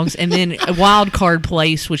Double Dogs, and then a wild card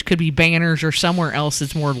place, which could be Banners or somewhere else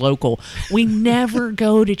that's more local. We never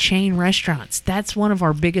go to chain restaurants. That's one of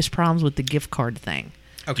our biggest problems with the gift card thing.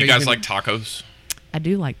 You guys like tacos? I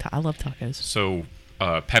do like I love tacos. So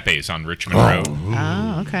Pepe's on Richmond Road.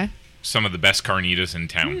 Oh, okay. Some of the best carnitas in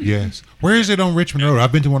town. Yes. Where is it on Richmond Road?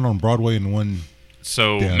 I've been to one on Broadway and one.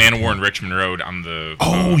 So Yeah, Man of War okay. and Richmond Road on the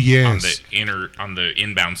yes. on the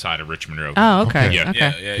inbound side of Richmond Road. Oh, okay. Okay. Yeah.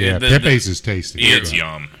 Okay. Yeah, The- Pepe's is tasty. It's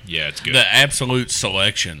yum. Yeah, it's good. The absolute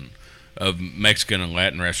selection of Mexican and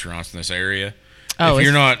Latin restaurants in this area. Oh,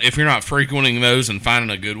 if you're not frequenting those and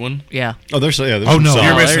finding a good one, Yeah. Oh, there's Oh, no. some solid.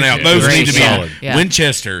 you're missing out. Those great. need to be Solid. Yeah.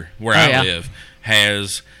 Winchester, where Oh, I yeah. live,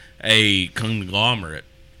 has a conglomerate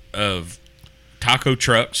of taco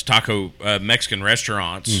trucks, Mexican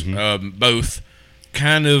restaurants, both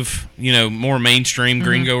kind of more mainstream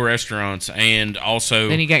gringo restaurants, and also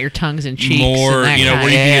Then you got your tongues and cheeks. more and that where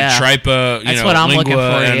you kind, can get tripa, That's what I'm lingua, looking for,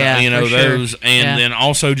 and, yeah, for sure. those, and Yeah. then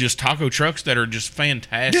also just taco trucks that are just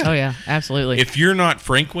fantastic. Oh yeah, absolutely. If you're not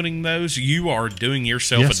frequenting those, you are doing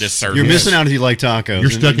yourself Yes. a disservice. You're missing out if you like tacos.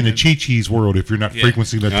 You're stuck in the Chi-Chi's world if you're not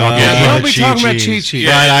frequencing the taco. Yeah, don't be talking about Chi-Chi's. Chi-Chi.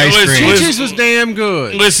 Fried Yeah, ice listen, cream. listen. Chi-Chi's was damn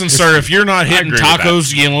good. Listen, sir, if you're not hitting agree with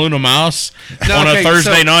tacos y Luna Mouse No, on okay, a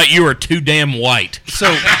Thursday so- night, you are too damn white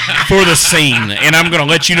So for the scene. And I'm going to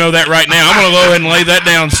let you know that right now. I'm going to go ahead and lay that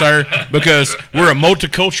down, sir, because we're a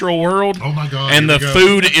multicultural world. Oh, my God, And here the we go.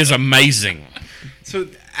 food is amazing. So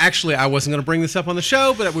actually, I wasn't going to bring this up on the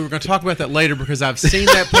show, but we were going to talk about that later because I've seen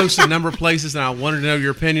that posted a number of places, and I wanted to know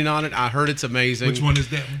your opinion on it. I heard it's amazing. Which one is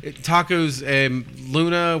that? Tacos,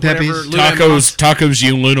 Luna, Pepe's. whatever. Luna and Moss. Tacos y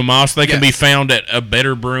Luna Mouse. They can Yes. be found at a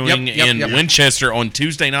Better Brewing Yep, yep, in yep. Winchester on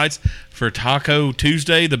Tuesday nights for Taco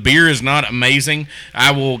Tuesday. The beer is not amazing.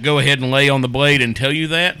 I will go ahead and lay on the blade and tell you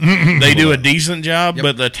that. They do a decent job,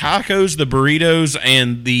 but the tacos, the burritos,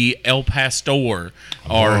 and the El Pastor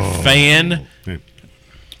are fan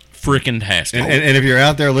freaking tastic. And if you're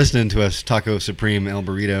out there listening to us, Taco Supreme El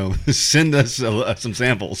Burrito, send us some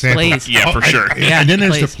samples. Please. Yeah, for sure. Yeah, And then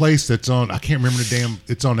there's please. the place that's on, I can't remember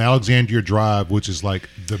it's on Alexandria Drive, which is like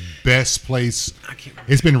the best place.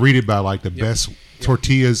 It's been rated by like the best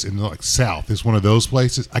tortillas in the South. It's one of those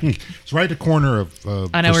places. It's right at the corner of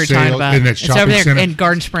I know what you're talking about. In that It's shopping over there center. in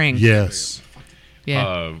Garden Spring. Yes.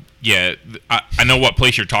 Yeah. I know what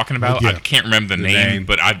place you're talking about. Yeah. I can't remember the name, name.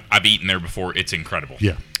 but I've eaten there before. It's incredible.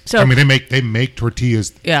 Yeah. So- I mean, they make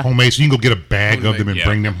tortillas homemade, so you can go get a bag of them and Yeah.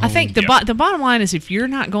 bring them home. I think the Yeah. the bottom line is if you're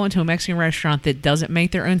not going to a Mexican restaurant that doesn't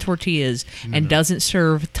make their own tortillas and doesn't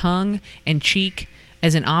serve tongue and cheek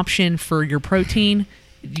as an option for your protein,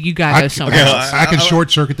 you gotta go somewhere else. I can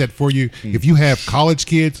short circuit that for you. If you have college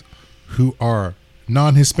kids who are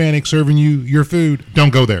non-Hispanic serving you your food, don't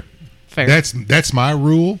go there. Fair. That's my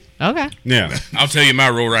rule. Okay. Yeah. I'll tell you my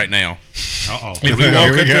rule right now. Uh-oh. If you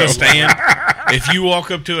walk up to a stand, if you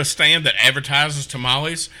walk up to a stand that advertises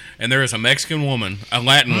tamales, and there is a Mexican woman, a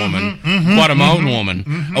Latin woman, Guatemalan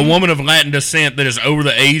woman, a woman of Latin descent that is over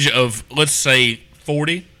the age of, let's say,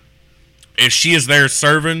 40, if she is there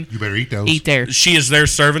serving, You better eat those. Eat there. she is there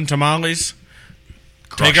serving tamales.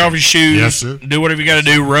 Take Crush off your shoes. Yes, sir. Do whatever you got to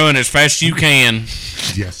do. Run as fast as you can.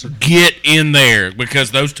 Yes, sir. Get in there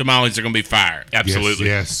because those tamales are going to be fire. Absolutely.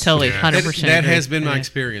 Yes. Totally, yes. 100%. That agree. has been my Yeah.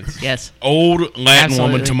 experience. Yes. Old Latin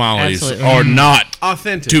woman Absolutely. tamales Absolutely. are not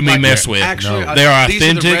Authentic. to be Like, messed with. Actually, No. They're these are the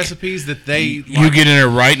authentic. recipes that they. You get in there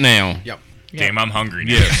right now. Yep. Damn, I'm hungry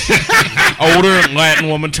now. Older Latin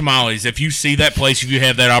woman tamales. If you see that place, if you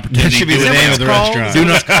have that opportunity, That should be do the it name now. of the called? restaurant. Do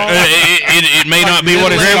not. It may not be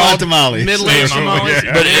what it's Grandma called. tamales. Middle-aged tamales.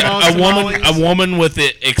 But Grandma's a woman with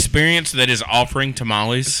the experience that is offering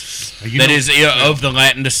tamales, You that know- is of the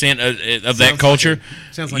Latin descent of that like culture,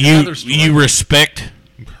 sounds like you another story. you respect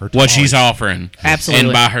Her what she's tamales. offering, Absolutely.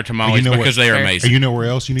 and buy her tamales You know because what? they are Fair. amazing. And you know where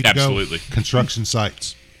else you need to Absolutely. go? Construction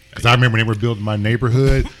sites. Because I remember when they were building my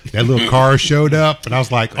neighborhood, that little car showed up, and I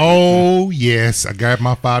was like, "Oh yes!" I grabbed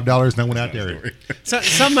my $5 and I went out there. So,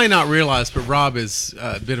 some may not realize, but Rob is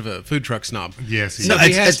a bit of a food truck snob. Yes, he So is.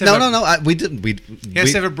 he has to No, have no, a- no. We didn't. We He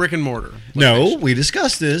has to have a brick and mortar. no. We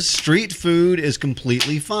discussed this. Street food is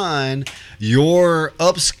completely fine. Your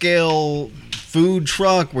upscale food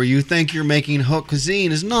truck where you think you're making haute cuisine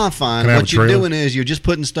is not fine. Can I have What a you're trailer? doing is you're just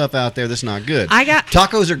putting stuff out there that's not good. I got-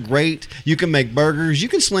 tacos are great. You can make burgers. You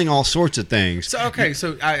can sling all sorts of things. So okay,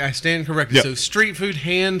 so I stand corrected. Yep. So street food,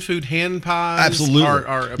 hand pies, Absolutely.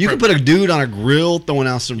 are You can put a dude on a grill throwing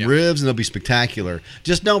out some Yep. ribs and they'll be spectacular.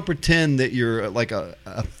 Just don't pretend that you're like a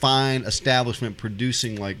fine establishment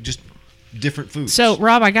producing like just different foods. So,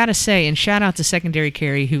 Rob, I got to say, and shout out to Secondary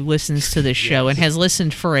Carrie, who listens to this show and has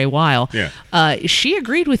listened for a while. Yeah. She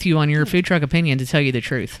agreed with you on your food truck opinion, to tell you the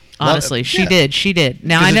truth. Honestly, she yeah. did. She did.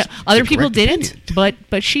 Now, I Because know it's other the people correct didn't, opinion.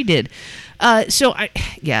 but she did. And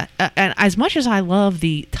as much as I love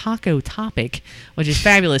the taco topic, which is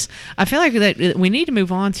fabulous, I feel like that we need to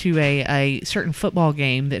move on to a certain football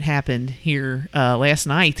game that happened here last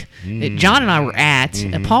night that John and I were at.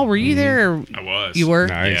 Paul, were you there? Or I was. You were?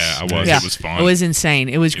 Nice. Yeah, I was. Yeah, It was fun. It was insane.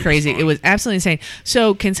 It was crazy. fun. It was absolutely insane.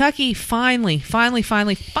 So Kentucky finally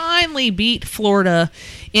beat Florida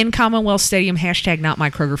in Commonwealth Stadium. # not my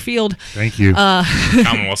Kroger Field. Thank you.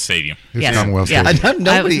 Commonwealth Stadium. It's yes. Commonwealth Yeah. Stadium.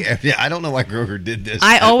 I don't know why Kroger did this.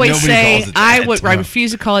 I always Nobody say calls it I that.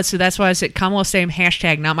 refuse to call it, so that's why I said Commonwealth Stadium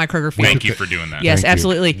 # not my Kroger Field. Thank you for doing that. Yes, Thank you.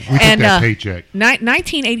 absolutely. We took And that paycheck.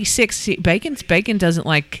 1986. see, Bacon doesn't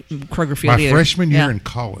like Kroger Field My either. freshman year Yeah. in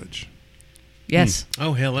college. Yes.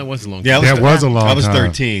 Oh hell, that was a long. Yeah, time. I That was a long I was time.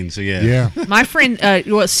 13, so yeah. Yeah. My friend,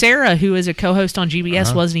 Sarah, who is a co-host on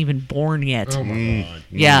GBS, wasn't even born yet. Oh my God.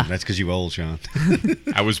 Yeah. That's because you old, Sean.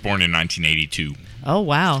 I was born in 1982, Oh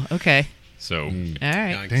wow. Okay. so All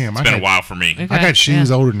right. Damn, it's been a while for me. Okay. I got shoes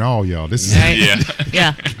Yeah. older than all y'all. This is Right. Yeah.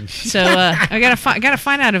 Yeah. So I gotta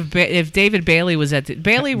find out if David Bailey was at the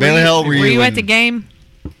Bailey. Bailey, how old were you at when- the game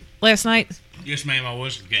last night? Yes, ma'am. I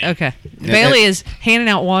was. Okay. Yeah, Bailey and- is handing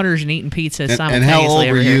out waters and eating pizza And simultaneously. how old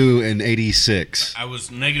over were here. you in '86? I was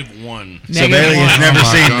 -1. So Negative Bailey has one. never Oh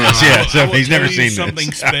my seen God. this. Yeah, so I will he's never tell you seen something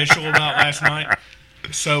this. special about last night.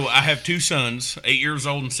 So I have two sons, 8 years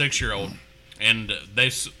old and 6-year-old, and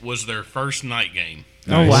this was their first night game.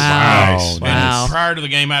 Oh wow! Wow! And prior to the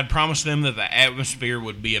game, I'd promised them that the atmosphere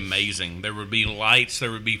would be amazing. There would be lights, there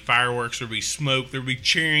would be fireworks, there would be smoke, there would be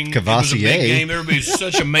cheering. It was a big Cavassier. game. There would be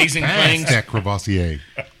such amazing things. that Crevassier.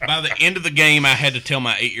 By the end of the game, I had to tell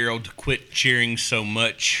my 8-year-old to quit cheering so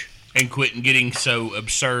much and quit getting so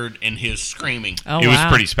absurd in his screaming. Oh It was wow.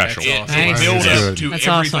 pretty special. It Nice. built That's up good. to That's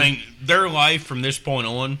awesome. everything. Their life from this point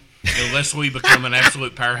on, unless we become an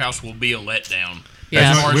absolute powerhouse, will be a letdown.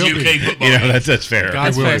 Yeah. As far as Will be. UK football. Yeah, goes. that's fair.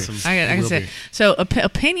 God's It will be. bless him. I can will say be. so.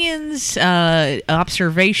 Opinions,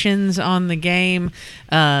 observations on the game,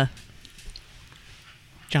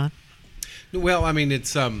 John. Well, I mean,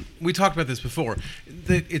 it's we talked about this before.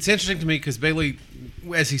 It's interesting to me because Bailey,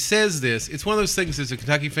 as he says this, it's one of those things as a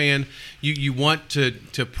Kentucky fan, you want to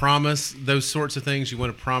promise those sorts of things. You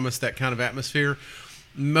want to promise that kind of atmosphere.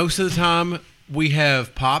 Most of the time, we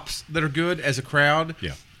have pops that are good as a crowd.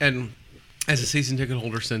 Yeah. And as a season ticket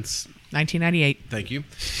holder since 1998. Thank you.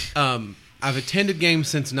 I've attended games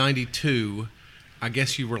since '92. I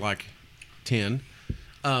guess you were like 10.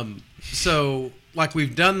 So like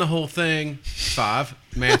we've done the whole thing. 5.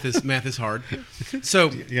 Math is hard. So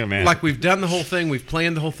gotta math. like we've done the whole thing. We've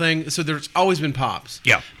planned the whole thing. So there's always been pops.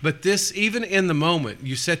 Yeah. But this, even in the moment,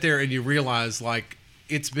 you sit there and you realize like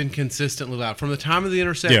it's been consistently loud from the time of the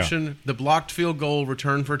interception, the blocked field goal,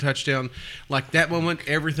 return for a touchdown. Like that moment,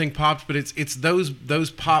 everything pops. But it's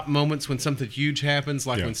those pop moments when something huge happens,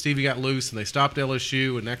 like Yeah. when Stevie got loose and they stopped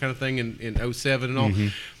LSU and that kind of thing in 07 and all.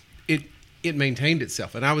 it maintained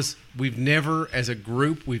itself. And we've never, as a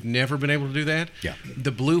group, we've never been able to do that. Yeah.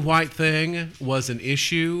 The blue-white thing was an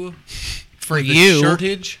issue for the you.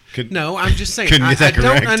 Shirtage. No, I'm just saying. Couldn't get I that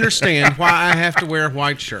don't correct. understand why I have to wear a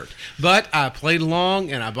white shirt. But I played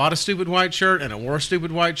along, and I bought a stupid white shirt, and I wore a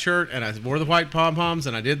stupid white shirt, and I wore the white pom-poms,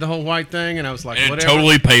 and I did the whole white thing, and I was like, And it whatever.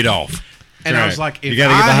 totally paid off. And Right. I was like, You if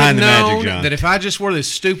gotta get I had behind the magic, known John. that if I just wore this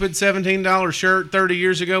stupid $17 shirt 30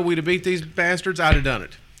 years ago, we'd have beat these bastards, I'd have done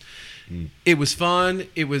it. It was fun.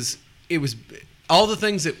 It was all the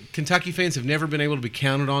things that Kentucky fans have never been able to be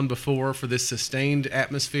counted on before for this sustained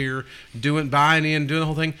atmosphere, buying in, doing the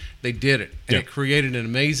whole thing. They did it. And it created an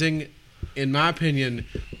amazing, in my opinion,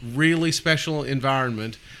 really special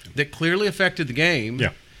environment that clearly affected the game. Yeah.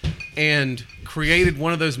 And created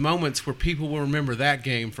one of those moments where people will remember that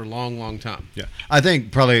game for a long, long time. Yeah, I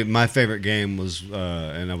think probably my favorite game was,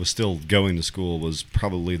 and I was still going to school, was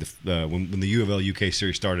probably when the U of L UK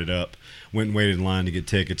series started up. Went and waited in line to get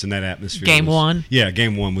tickets, and that atmosphere. Game one? Yeah,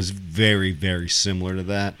 game one was very, very similar to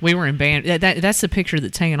that. We were in band. That's the picture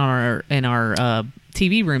that's hanging on in our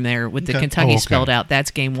TV room there with the Kentucky spelled out. That's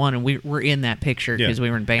game one, and we're in that picture because we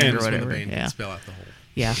were in band And or whatever. Yeah. Spell out the whole.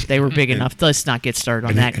 Yeah, they were big enough. Let's not get started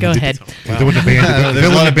on that. Go ahead. When the band, There's a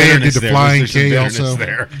lot of bitterness did the there. flying There's some K bitterness also.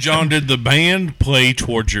 there. John, did the band play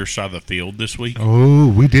towards your side of the field this week? Oh,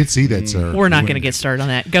 we did see that, sir. We're not going to get started on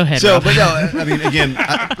that. Go ahead. So, Rob. but no, I mean, again,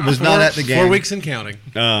 I was not at the game. 4 weeks and counting.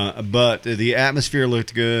 But the atmosphere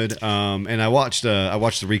looked good, and I watched the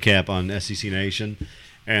recap on SEC Nation,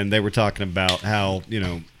 and they were talking about how,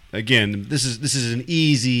 again, this is an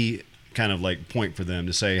easy kind of like point for them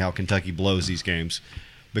to say how Kentucky blows these games,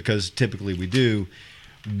 because typically we do.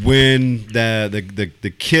 When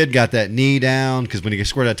the kid got that knee down, because when he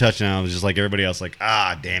scored that touchdown, it was just like everybody else, like,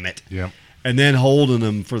 damn it. Yeah. And then holding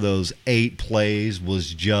them for those 8 plays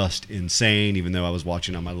was just insane, even though I was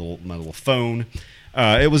watching on my little phone.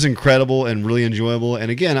 It was incredible and really enjoyable.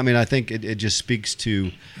 And again, I mean, I think it just speaks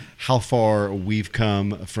to how far we've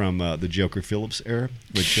come from the Joker Phillips era,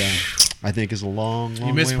 which I think is a long, long You way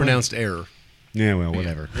away. mispronounced error. Yeah, well,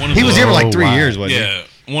 whatever. One of He was the- here for like 3 wow. years, wasn't he? Yeah,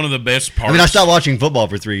 one of the best parts. I mean, I stopped watching football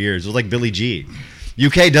for 3 years. It was like Billy G.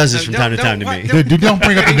 UK does this from time to time to me. Dude, don't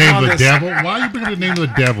bring up the name of the Honest. devil. Why are you bringing up the name of the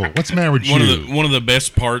devil? What's the matter with you? One of the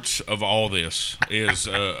best parts of all this is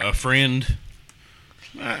a friend.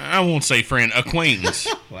 I won't say friend, acquaintance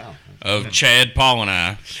Wow. of Chad, Paul, and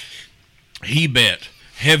I. He bet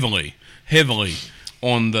heavily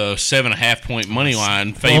on the 7.5 point money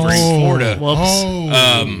line favoring Florida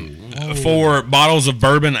for bottles of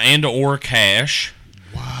bourbon and or cash.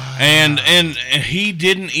 And he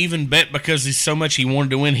didn't even bet because he's so much he wanted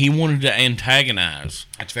to win. He wanted to antagonize.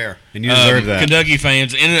 That's fair. And you deserve that. Kentucky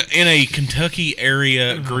fans in a Kentucky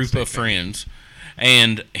area group of friends,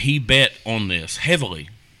 and he bet on this heavily.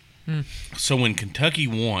 So when Kentucky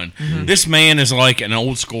won, this man is like an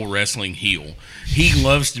old school wrestling heel. He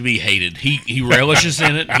loves to be hated. He relishes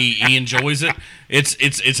in it. He enjoys it.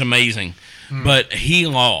 It's amazing. But he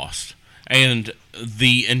lost, and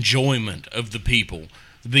the enjoyment of the people,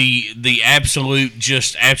 the absolute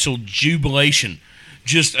jubilation,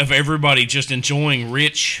 just of everybody just enjoying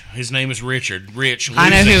Rich. His name is Richard. Rich losing. I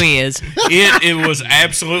know who he is. It was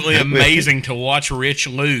absolutely amazing to watch Rich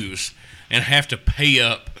lose and have to pay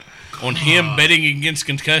up on him betting against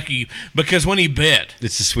Kentucky, because when he bet,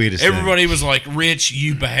 It's the sweetest everybody was like, "Rich,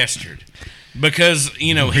 you bastard," because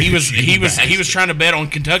he was trying to bet on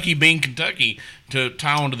Kentucky being Kentucky to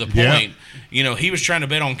tie on to the point. He was trying to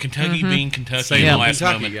bet on Kentucky being Kentucky in the last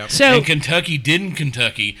Kentucky, moment. yep. So- and Kentucky didn't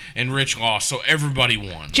Kentucky, and Rich lost, so everybody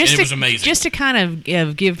won. And it was amazing. Just to kind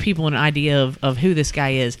of give people an idea of who this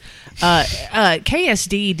guy is,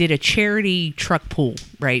 KSD did a charity truck pull,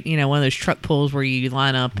 right? One of those truck pulls where you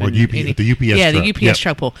line up. Or and, the UPS Yeah, truck. the UPS Yep.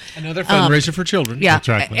 truck pull. Another fundraiser for children. Yeah, That's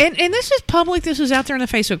right. and this is public. This was out there on the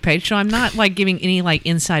Facebook page, so I'm not like giving any like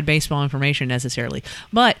inside baseball information necessarily.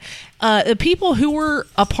 But the people who were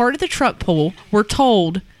a part of the truck pull were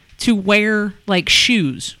told to wear like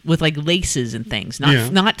shoes with like laces and things,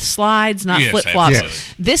 not slides, not Yes, flip flops. absolutely.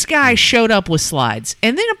 This guy showed up with slides,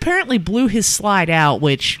 and then apparently blew his slide out,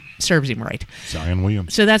 which serves him right. Zion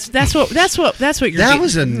Williams. So that's what you're. That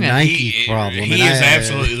was a Yeah. Nike problem. He and is I-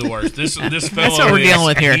 absolutely the worst. This fellow what we're dealing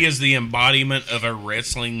with here. He is the embodiment of a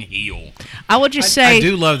wrestling heel. I would just say I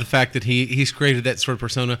do love the fact that he's created that sort of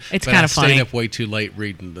persona. It's but kinda I stayed funny. up way too late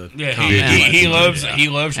reading the. Yeah, comments. he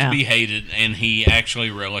loves Yeah. to be hated, and he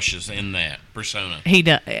actually relishes in that persona. he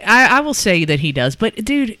does. I will say that he does. But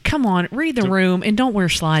dude, come on, read the room and don't wear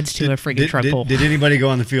slides to a freaking truck pull. Did anybody go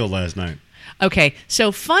on the field last night? Okay,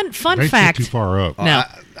 so fun They fact. took too far up. No.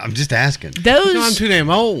 I'm just asking. Those. No, I'm too damn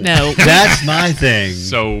old. No. That's my thing.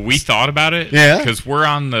 So we thought about it. Yeah. Because we're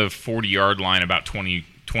on the 40-yard line about 20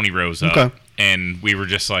 rows up. Okay. And we were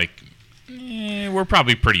just like, we're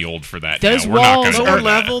probably pretty old for that. Those now. We're not walls gonna Lower do that.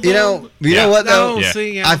 level, You though? know Yeah. what though? No, Yeah.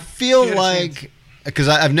 see, yeah. I feel You got a like because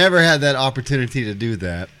I've never had that opportunity to do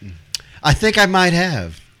that. I think I might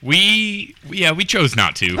have. We chose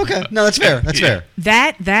not to. Okay, no, that's fair. That's fair.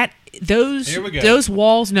 Those Here we go. those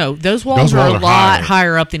walls are Those a walls are lot higher.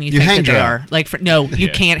 higher up than you think hang that they drop. are. Like you Yeah.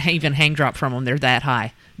 can't even hang drop from them. They're that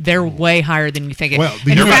high. They're way higher than you think. Well, And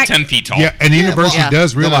the in They're about fact, 10 feet tall. Yeah, and the university Yeah.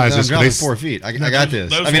 does realize I'm this. dropping They, 4 feet. I got this.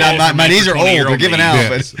 those I mean, walls my are made knees for are old. 20-year-old They're giving me. out, Yeah.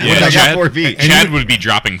 but Yeah. I got Chad, 4 feet. Chad would be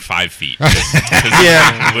dropping 5 feet.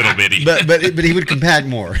 Yeah. Little bitty. But he would compact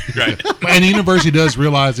more. Right. and the university does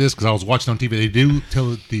realize this because I was watching on TV. They do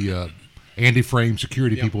tell the anti-frame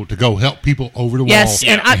security people to go help people over the yes,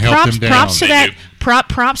 wall and and help them down. props to They that. do.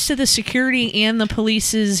 Props to the security and the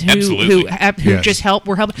polices who Absolutely. Yes. just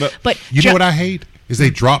were helping. But You know what I hate? Is they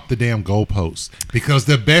dropped the damn goalposts. Because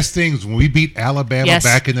the best things when we beat Alabama Yes.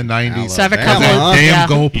 back in the 90s, So I have a Alabama. couple. that damn yeah.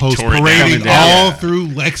 goalpost tore it down. parading Coming down. all Yeah. through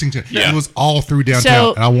Lexington. Yeah. It was all through downtown,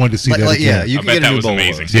 So- and I wanted to see that Yeah, again. you I can bet get a that new was bolo.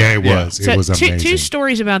 amazing. Yeah, it was. It was amazing. Two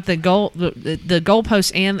stories about the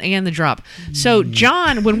goalpost and the drop. So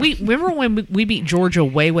John, when we beat Georgia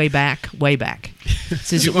way back.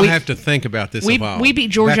 Since You're going to have to think about this a while. we beat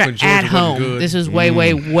Back Georgia when Georgia at wasn't home. good. This is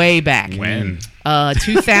way back. When?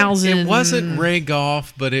 2000. It wasn't Ray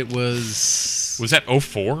Goff, but it was... Was that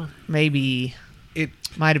 04? Maybe It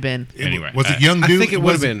might have been. Anyway. Was it young I dude? think it Was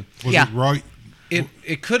would've been. Was Yeah. it Roy?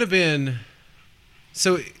 it could have been...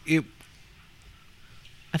 So it...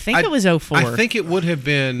 I think it was 04. I think it would have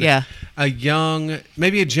been Yeah. a young,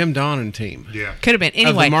 maybe a Jim Donnan team. Yeah. Could have been. Of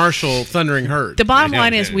Anyway, the Marshall Thundering Herd. the bottom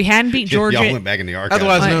line is we hadn't beat Y'all Georgia. went back in the archives.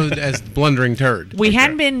 otherwise known as Blundering Turd. We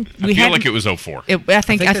hadn't been. I We feel hadn't. like it was 04. I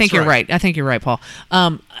think that's you're right. right. I think you're right, Paul.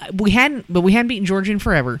 We hadn't beaten Georgia in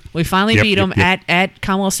forever. We finally Yep, beat yep, them yep. at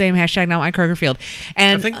Commonwealth Stadium. # not Mike Kroger Field.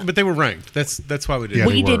 And but they were ranked. That's why we did. Yeah, it.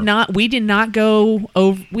 we they did were. not. We did not go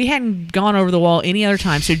over. We hadn't gone over the wall any other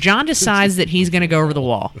time. So John decides that he's going to go over the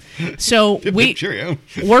wall. So Cheerio.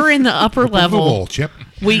 we're in the upper level. Wall, Chip.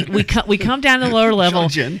 We come down to the lower level.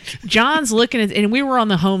 Jen. John's looking at, and we were on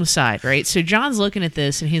the home side, right? So John's looking at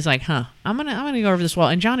this, and he's like, "Huh, I'm gonna go over this wall."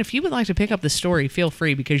 And John, if you would like to pick up the story, feel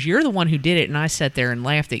free, because you're the one who did it, and I sat there and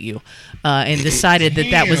laughed at you, and decided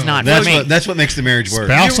that was not for me. That's what makes the marriage work.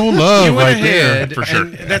 Spousal You love went right there. ahead, for sure.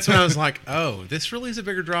 and that's when I was like, "Oh, this really is a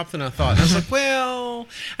bigger drop than I thought." And I was like, "Well,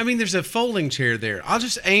 I mean, there's a folding chair there. I'll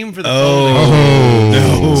just aim for the folding."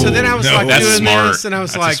 Oh. So then I was like That's doing smart. this, and I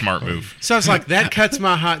was That's like, a smart move. So I was like, "That cuts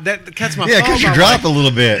my fall." Yeah, because you by drop like- a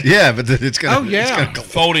little bit. Yeah, but it's gonna. Oh, yeah. It's gonna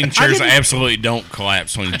Folding chairs didn't- absolutely don't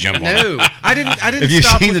collapse when you jump on them. No, I didn't. if you've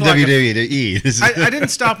stop seen the with like a- WWE, this is I didn't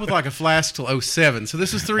stop with like a flask till 07. So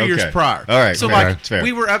this was 3 years Okay. prior. All right, So fair, like it's fair.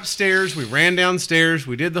 we were upstairs, we ran downstairs,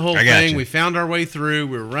 we did the whole I got thing. you. We found our way through.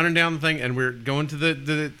 We were running down the thing, and we're going to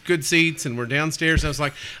the good seats, and we're downstairs. And I was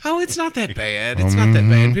like, "Oh, it's not that bad. It's not that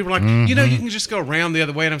bad." And people were like, "You know, you can just go around the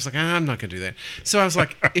other way." And I was like, "I'm not gonna do that." So I was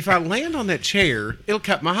like, "If I land on that chair, it'll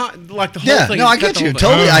cut my like the whole yeah. thing." No, I cut get the you whole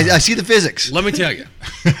thing. totally. I see the physics. Let me tell you,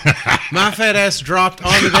 my fat ass dropped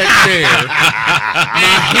onto that chair.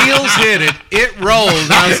 My heels hit it. It rolled.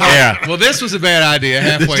 And I was like, Yeah. "Well, this was a bad idea."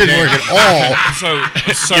 This Halfway didn't down. work at all. So,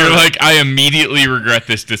 You're sir, like, I immediately regret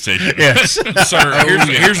this decision. Yes. sir,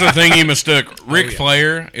 here's the thing you mistook. Ric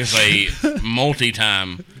Flair is a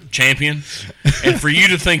multi-time champion, and for you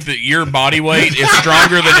to think that your body weight is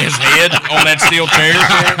stronger than his head on that steel chair,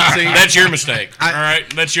 See, that's your mistake. All right,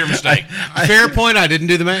 that's your mistake. Fair point. I didn't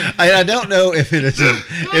do the math. I don't know if it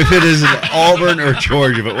is an Auburn or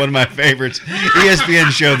Georgia, but one of my favorites.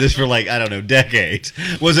 ESPN showed this for like I don't know decades.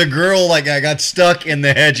 Was a girl like I got stuck in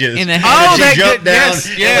the hedges. In the and hedges. she that jumped good- down.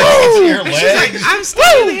 yes, yes. And your She's like, legs. "I'm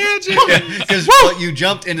stuck in the edge." Because you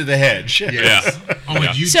jumped into the hedge. Yeah. On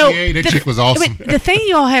Yeah. UTA, So that chick was awesome. But the thing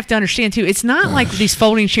you all have to understand too, it's not like these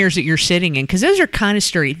folding chairs that you're sitting in, because those are kind of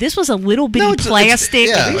sturdy. This was a little bitty No, it's plastic.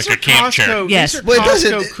 yeah. Like a camp chair. Yes. These are Well, it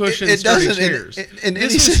Costco doesn't. cushion It sturdy doesn't. chairs. In any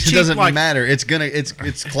This was sense, it cheap, doesn't like- matter. It's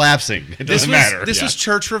collapsing. It This doesn't was matter. this was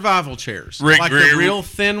church revival chairs, Rick- like Rick- the real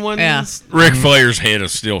thin ones. Yeah. Ric Flair's head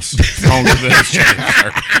is still stronger than his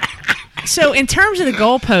chair. So in terms of the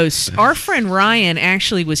goalposts, our friend Ryan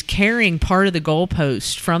actually was carrying part of the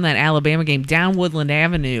goalpost from that Alabama game down Woodland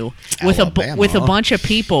Avenue with Alabama. with a bunch of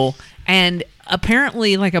people, and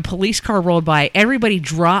apparently, like a police car rolled by, everybody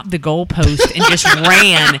dropped the goalpost and just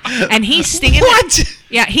ran. And he's standing. What?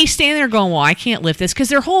 Yeah, he's standing there going, "Well, I can't lift this," because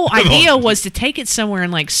their whole idea was to take it somewhere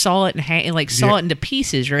and like saw it and saw it into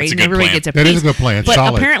pieces, right? That's a and good everybody plan. gets a That piece. is a good plan. But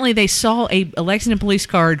Solid. apparently, they saw a Lexington police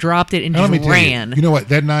car, dropped it, and Now, just let me tell ran. you know what?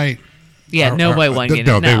 That night. Yeah, nobody wasn't getting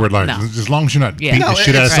No, it. they were like, no. as long as you're not Yeah. beating No, the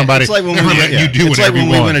shit out of it's- somebody, It's like when they're gonna let you do it's whatever like when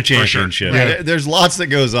you we want. win a championship. Yeah. There's lots that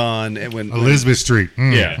goes on when Elizabeth Street.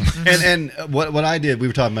 Yeah, and what I did, we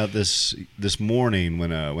were talking about this morning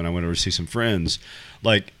when I went over to see some friends.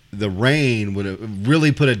 Like the rain would have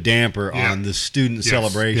really put a damper on the student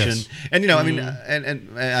celebration, yes. and I mean, and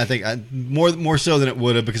I think more so than it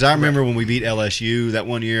would have, because I remember when we beat LSU that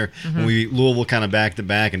one year when we beat Louisville kind of back to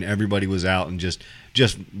back, and everybody was out and just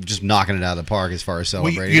knocking it out of the park as far as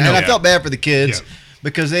celebrating. And I felt bad for the kids. Yeah.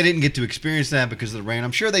 Because they didn't get to experience that because of the rain.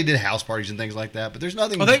 I'm sure they did house parties and things like that, but there's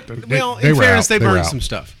nothing. Well, they in were fairness, out. they They were burned out. some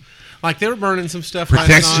stuff. Like they were burning some stuff Protect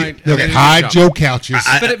last you. night. Look, I mean, hide shop. Joe couches.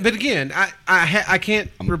 But again, I can't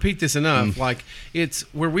repeat this enough. Like it's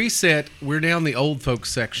where we sit. We're down the old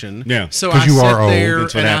folks section. Yeah. So 'Cause I you sat are old. there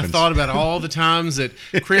That's what and happens. I thought about all the times that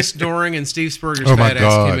Chris Doring and Steve Spurger's Oh, my badass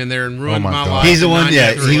God. came in there and ruined Oh, my my God. life. He's the in one. Yeah,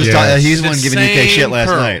 93. he was. Yes. He's the one giving UK shit last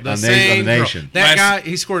night on the Nation. That guy,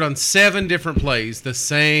 he scored on 7 different plays, the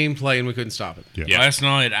same play, and we couldn't stop it. Yeah. Last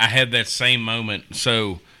night I had that same moment.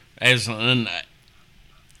 So as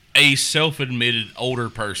a self-admitted older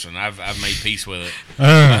person, I've made peace with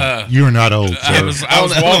it. You're not old, I sir. was I don't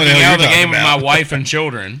know walking what out of the you're game with talking my about. wife and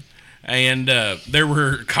children, and there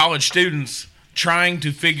were college students trying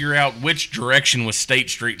to figure out which direction was State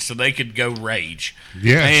Street so they could go rage.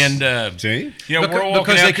 Yes. And See? we're all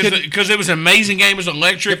walking out because it was an amazing game. It was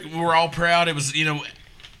electric. We were all proud. It was,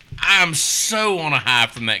 I'm so on a high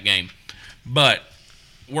from that game. But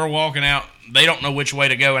we're walking out. They don't know which way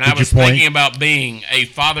to go, and I was you point? thinking about being a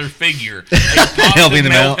father figure, a positive Helping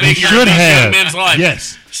them male out. figure You should in this young have. man's life.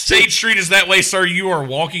 Yes. State Street is that way, sir. You are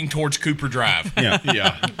walking towards Cooper Drive.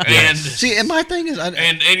 Yeah. And See, and my thing is,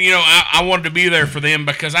 I wanted to be there for them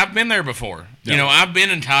because I've been there before. Yeah. I've been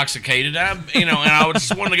intoxicated. And I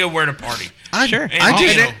just wanted to go where to party. Sure. And,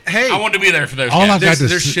 Hey, I wanted to be there for those all guys. I got to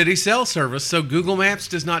There's say- shitty cell service, so Google Maps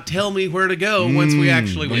does not tell me where to go once we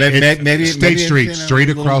actually win. maybe State Street, straight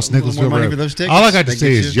across Nicholasville money Road. for those tickets. All I got to They say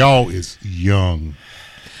get is you. y'all is young.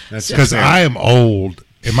 That's Because fair. I am old,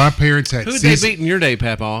 and my parents had Who did they season- beat in your day,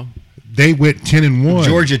 Papaw? They went 10-1.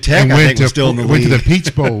 Georgia Tech, and I went think, to, was still in the went to the league.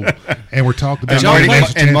 Peach Bowl, and we're talking about And Marty-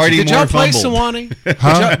 national and Marty championship. Did y'all Moore play fumbled. Sewanee?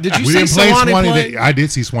 Huh? Did you we see didn't play Sewanee Swanee. play? I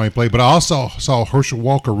did see Swanee play, but I also saw Herschel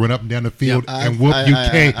Walker run up and down the field Yeah, and whoop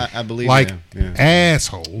UK I believe like you, yeah.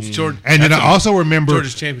 assholes. George- and then that's I also remember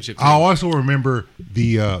Georgia's championship team. I also remember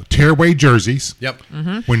the tearaway jerseys. Yep.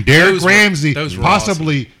 When Derek Those were- Ramsey, those were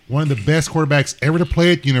possibly one of the best quarterbacks ever to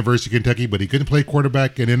play at the University of Kentucky, but he couldn't play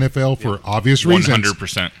quarterback in NFL for obvious reasons.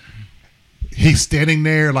 100%. He's standing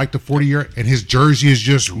there like the 40-year, and his jersey is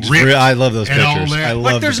just ripped. I love those and all pictures. that. I Like,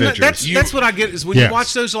 love the there's pictures. that's what I get is when Yes. you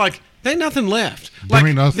watch those, like, there ain't nothing left. There Like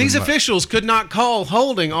ain't nothing these left. officials could not call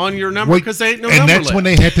holding on your number Wait, because they ain't no and number that's left. when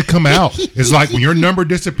they had to come out. It's like when your number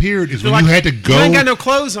disappeared is They're when like, you had to go. You ain't got no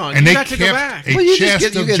clothes on. and You they got to go kept back. a Well, you chest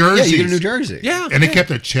just get, of you get, jerseys. Yeah, you get a new jersey. Yeah. And they kept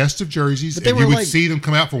a chest of jerseys, But they and you were would like- see them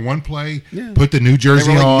come out for one play, Yeah. put the new jersey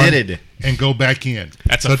They were like on, knitted. and go back in.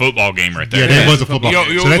 That's a football game right Yeah, there. that was a football. Yo,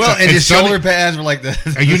 game. yo, So that's Well, and his Sunday- shoulder pads were like the.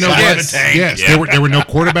 And you know size what? of the tank. Yes, Yeah. there were no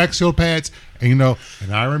quarterback shield pads, and and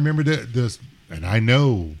I remember this, and I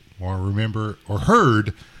know or remember or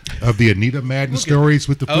heard of the Anita Madden stories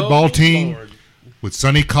with the football team Lord. with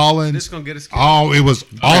Sonny Collins. This gonna get us killed. Oh, it was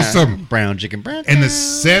awesome. Brown chicken brown. In the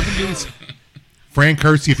 70s, Frank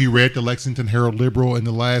Kersey, if you read the Lexington Herald Liberal in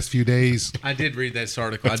the last few days, I did read this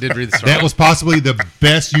article. I did read this article. that was possibly the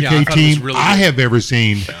best UK Yeah, I thought it was team really I good. have ever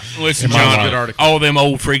seen. Listen, In my John, life. Good article. all them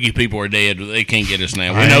old freaky people are dead. They can't get us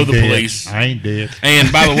now. We I know ain't the dead. police. I ain't dead.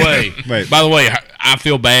 And by the way, Right. I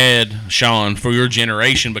feel bad, Sean, for your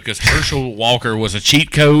generation because Herschel Walker was a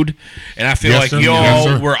cheat code, and I feel Yes, like sir. y'all Yes,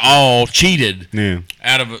 sir. were all cheated Yeah.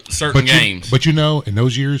 out of certain games. But in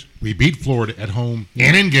those years, we beat Florida at home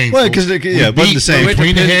and in Gainesville. Well, 'cause it- yeah, it wasn't the same.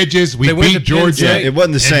 Between the Penn- hedges, we they went to beat Penn Georgia. State. It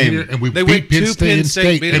wasn't the same. And we They beat went Penn to State Penn and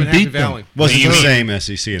State, beat them and in Happy beat them. Valley. Wasn't Do you the mean- same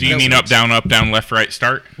SEC. Do you mean up, down, left, right,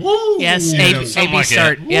 start? Yes, Yeah, A, something B like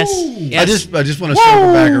start. that. Yes, yes. I just want to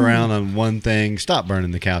circle back around on one thing. Stop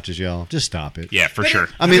burning the couches, y'all. Just stop it. Yeah, for sure.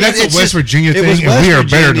 I mean, That's a it's West just- Virginia it thing, was and West we are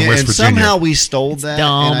better than Virginia, West and Virginia. somehow we stole that,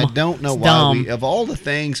 dumb. and I don't know It's why. dumb. Of all the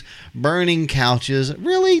things, burning couches. cars.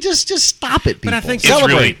 Really, just stop it, people. But I think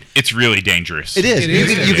it's really dangerous. It is.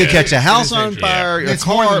 You could catch a house on fire, a It's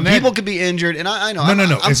more car. than that. People could be injured, and I know.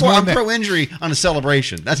 No. I'm pro-injury on a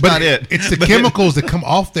celebration. That's not it. It's the chemicals that come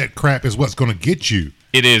off that crap is what's going to get you.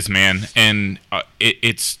 It is, man, and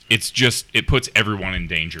it's just it puts everyone in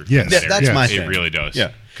danger. Yes, that's my thing. It really does.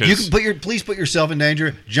 Yeah, you can please put yourself in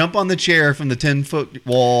danger. Jump on the chair from the 10-foot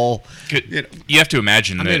wall. You have to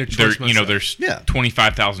imagine that there's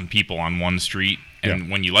 25,000 people on one street,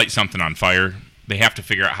 and when you light something on fire, they have to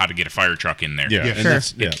figure out how to get a fire truck in there. Yeah, sure.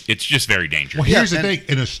 It's just very dangerous. Well, here's the thing: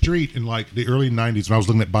 in a street in like the early '90s, when I was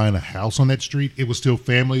looking at buying a house on that street, it was still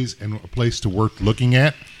families and a place to work. Looking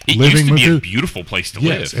at it used to be a beautiful place to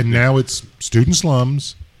live, and now it's student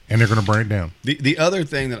slums, and they're going to burn it down. The other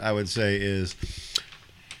thing that I would say is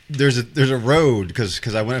there's a road because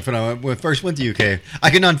when I first went to UK, I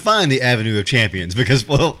could not find the Avenue of Champions because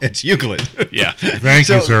it's Euclid. Yeah, thank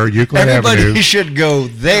you, sir. Euclid everybody Avenue. should go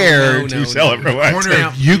there to celebrate. Corner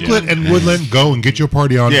of Euclid and Woodland, go and get your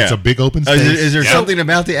party on. It's a big open space. Is there something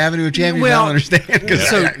about the Avenue of Champions I don't understand?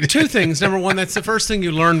 So two things. Number one, that's the first thing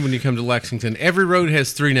you learn when you come to Lexington. Every road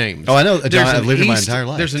has 3 names. Oh, I know. John, I've lived it my entire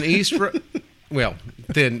life. There's an east road. Well,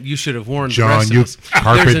 then you should have warned John, the rest of us.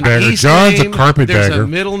 Carpetbagger. John's a carpetbagger. There's a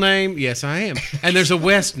middle name. Yes, I am. And there's a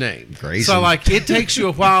west name. Grayson. So, it takes you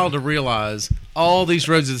a while to realize all these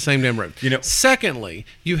roads are the same damn road. Secondly,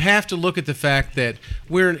 you have to look at the fact that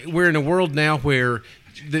we're in a world now where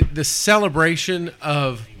the celebration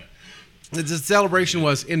of the celebration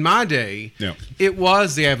was, in my day, it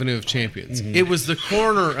was the Avenue of Champions. Mm-hmm. It was the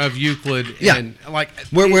corner of Euclid and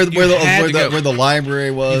where the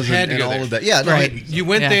library was and all of that. Yeah, right. You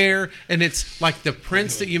went there, and it's like the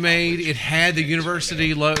prints that you made. It had the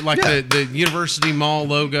university the university mall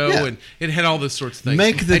logo, and it had all those sorts of things.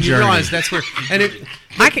 Make the and journey. You realize that's where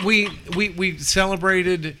we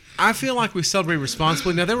celebrated. I feel like we celebrated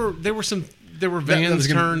responsibly. Now there were some. There were vans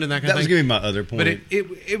turned and that kind of thing. That was going to be my other point. But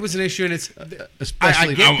it was an issue, and it's.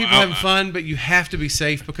 I get people having fun, but you have to be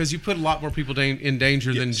safe because you put a lot more people in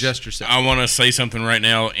danger than just yourself. I want to say something right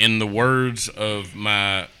now. In the words of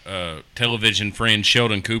my television friend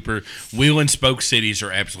Sheldon Cooper, wheel and spoke cities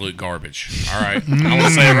are absolute garbage. All right, I want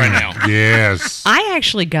to say it right now. Yes. I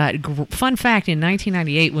actually got fun fact in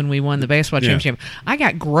 1998 when we won the baseball championship. I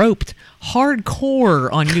got groped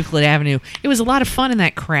hardcore on Euclid Avenue. It was a lot of fun in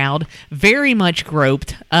that crowd. Very much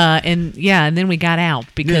groped, and then we got out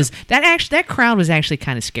because that crowd was actually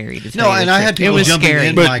kind of scary. I had people jumping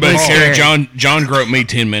in my car. But John groped me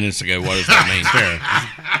 10 minutes ago. What does that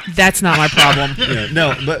mean? That's not my problem.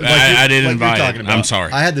 But I didn't invite it. I'm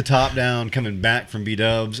sorry. I had the top down coming back from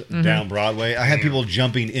B-Dubs down Broadway. I had people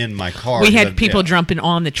jumping in my car. We had people jumping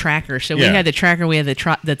on the tracker. So we had the tracker, we had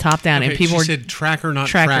the top down, and people said tracker, not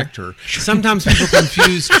tractor. Sometimes people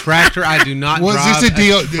confuse tractor. I do not drive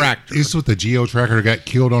a tractor. Is this what the Geo Tracker got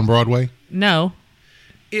killed on Broadway? No.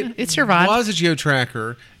 It survived. It was a Geo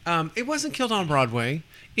Tracker. It wasn't killed on Broadway.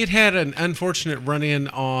 It had an unfortunate run-in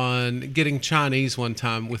on getting Chinese one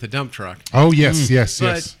time with a dump truck. Oh, yes.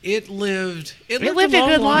 But it lived a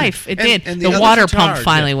good life. It did. And the water pump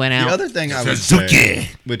finally went out. The other thing I would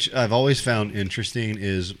say, which I've always found interesting,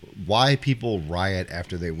 is why people riot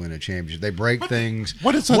after they win a championship. They break things.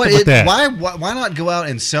 What is up with that? Why not go out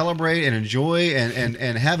and celebrate and enjoy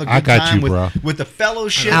and have a good time with the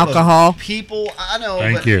fellowship alcohol of people? I know.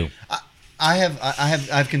 Thank you.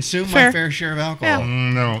 I've consumed my fair share of alcohol.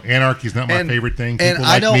 No, anarchy's not my favorite thing. People and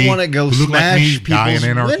I don't want to go smash people's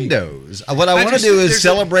windows. What I want to do is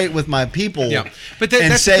celebrate with my people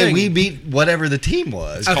and say we beat whatever the team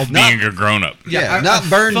was. It's called being a grown-up. Not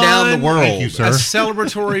burn down the world. Thank you, sir. A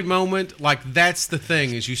celebratory moment, that's the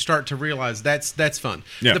thing, is you start to realize that's fun.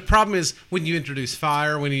 Yeah. The problem is when you introduce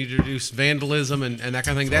fire, when you introduce vandalism and that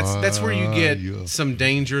kind of thing, that's where you get some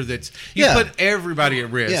danger. You put everybody at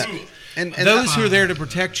risk. Yeah. And those who are there to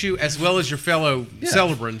protect you, as well as your fellow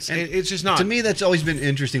celebrants, it's just not. To me, that's always been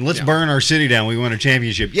interesting. Let's burn our city down. We won a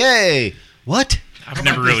championship. Yay! What? I've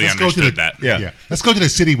never really understood that. Yeah. Let's go to the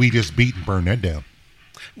city we just beat and burn that down.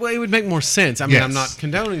 Well, it would make more sense. I mean, I'm not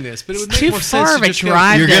condoning this, but it would make more sense. Too far of a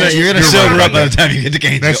drive. You're gonna sober up by the time you get to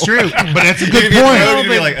Gainesville. That's true, but that's a good point. You'd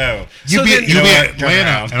be like, oh, you be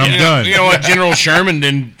Atlanta, and I'm done. You know what? General Sherman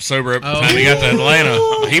didn't sober up by the time he got to Atlanta.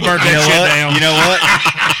 He burnt that shit down. You know what?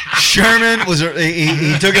 Sherman was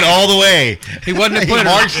he took it all the way. He wasn't a quitter.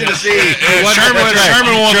 He marched to the sea.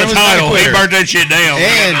 Sherman won the title. He burnt that shit down.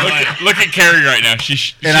 And look at Carrie right now.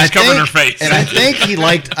 She's covering her face. And I think he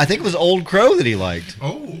liked. I think it was Old Crow that he liked.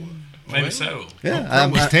 Oh. Maybe so. Yeah,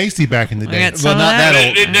 it was tasty back in the day. Well, not that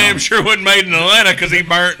old. It damn sure wasn't made in Atlanta because he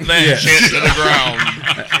burnt that shit to the ground.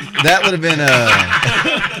 That would have been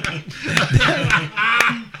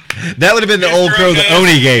That would have been the old crow that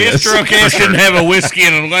Oni gave us. Mr. O'Cash didn't have a whiskey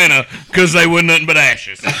in Atlanta because they were nothing but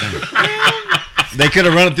ashes. They could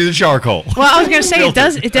have run it through the charcoal. Well, I was going to say it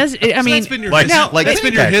does. I mean, that's been your, that's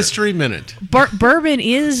been your history minute. Bourbon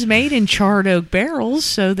is made in charred oak barrels,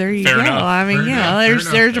 so there you Fair go. enough. I mean,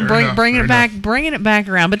 Fair bringing it back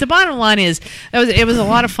around. But the bottom line is, it was a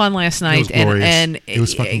lot of fun last night, and it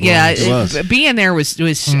was fucking glorious. Being there was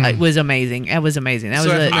amazing. It was amazing. That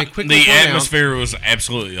was the atmosphere was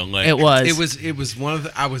absolutely electric. It was one of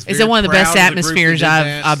the. I was. It's one of the best atmospheres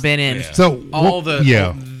I've been in. Yeah.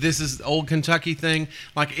 So this is old Kentucky thing.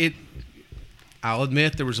 Like it. I'll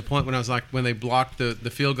admit there was a point when I was like, when they blocked the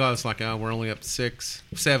field goal, I was like, oh, we're only up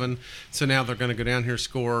 6-7, so now they're going to go down here,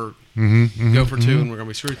 score, go for two, and we're going to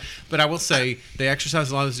be screwed. But I will say they exercise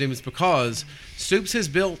a lot of those demons because Stoops has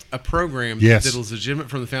built a program that is legitimate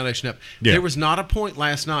from the foundation up. Yeah. There was not a point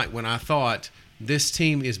last night when I thought this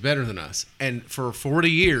team is better than us, and for 40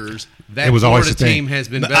 years, that Florida team has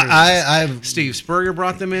been better than us. Steve Spurrier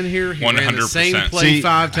brought them in here. He 100%. Ran the same play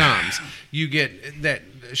 5 times. You get that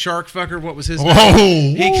shark fucker. What was his name? Oh,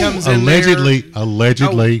 he comes in allegedly.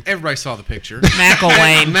 Oh, everybody saw the picture.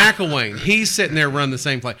 McElwain. He's sitting there running the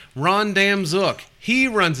same play. Ron Damzook. He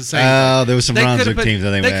runs the same play. There was some Ron Zook teams.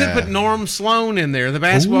 They could have put Norm Sloan in there, the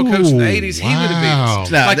basketball coach in the 80s. He would have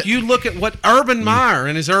beat us. You look at what Urban Meyer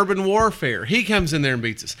and his urban warfare. He comes in there and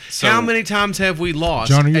beats us. So, how many times have we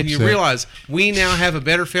lost? Johnny, and you realize we now have a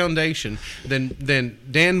better foundation than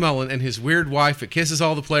Dan Mullen and his weird wife that kisses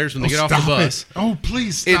all the players when they get off the bus. Oh,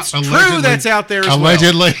 please stop. It's true that's out there as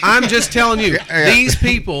allegedly. Well. I'm just telling you, these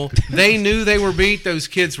people, they knew they were beat. Those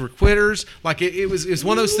kids were quitters. Like it's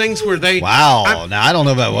one of those things where they. Wow. Now I don't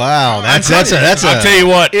know about wow. That's a. I'll tell you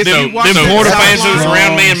what. Them Florida fans that was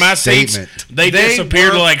around me in my seats, they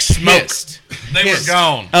disappeared like smoke. They were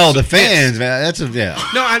gone. Oh, the fans, man. That's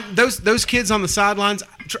No, those kids on the sidelines.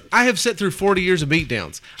 I have sat through 40 years of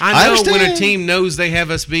beatdowns. I know when a team knows they have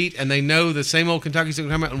us beat and they know the same old Kentucky's going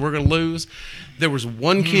to come out and we're going to lose. There was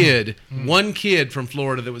one kid from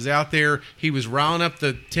Florida that was out there. He was riling up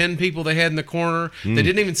the 10 people they had in the corner. They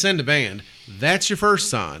didn't even send a band. That's your first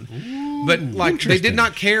sign. But they did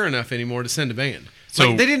not care enough anymore to send a band. So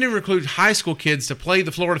they didn't even include high school kids to play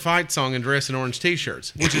the Florida Fight song and dress in orange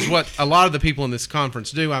T-shirts, which is what a lot of the people in this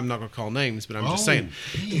conference do. I'm not going to call names, but I'm just saying.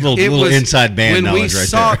 Little inside band knowledge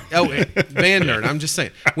right there. Band nerd. I'm just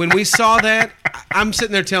saying. When we saw that, I'm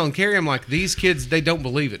sitting there telling Carrie, I'm like, these kids, they don't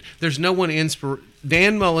believe it. There's no one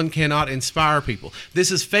Dan Mullen cannot inspire people.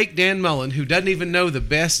 This is fake Dan Mullen who doesn't even know the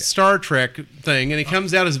best Star Trek thing, and he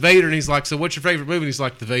comes out as Vader, and he's like, so what's your favorite movie? And he's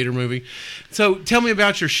like, the Vader movie. So tell me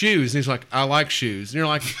about your shoes. And he's like, I like shoes. And you're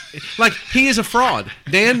like he is a fraud.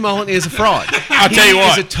 Dan Mullen is a fraud. I'll tell you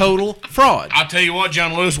what. He is a total fraud. I'll tell you what,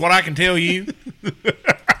 John Lewis, what I can tell you.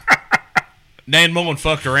 Dan Mullen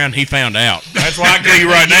fucked around. He found out. That's what I can tell you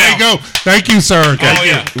right now. There you go. Thank you, sir. Oh,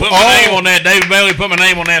 yeah. Put my name on that. David Bailey, put my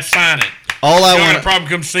name on that. Sign it. All I want to probably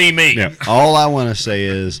come see me. Yeah. All I want to say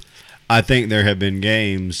is, I think there have been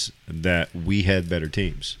games that we had better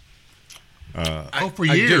teams. For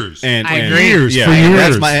years. I agree. Years. Yeah, for years.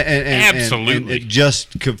 That's my absolutely. And it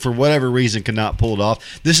just for whatever reason could not pull it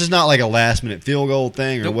off. This is not like a last minute field goal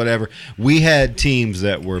thing or whatever. We had teams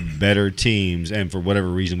that were better teams, and for whatever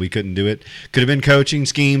reason we couldn't do it. Could have been coaching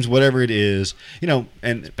schemes, whatever it is. And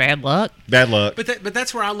it's bad luck. Bad luck. But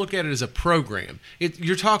that's where I look at it as a program.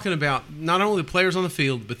 You're talking about not only the players on the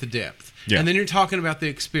field, but the depth. Yeah. And then you're talking about the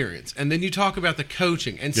experience. And then you talk about the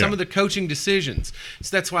coaching and some of the coaching decisions.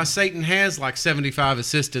 So that's why Satan has like 75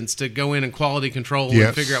 assistants to go in and quality control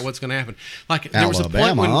and figure out what's going to happen. Like there was a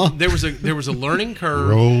point when there was a learning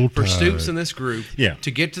curve for Stoops in this group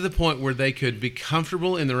to get to the point where they could be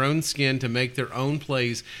comfortable in their own skin to make their own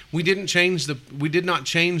plays. We did not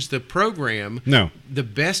change the program. No. The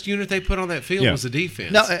best unit they put on that field was the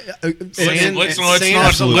defense. No,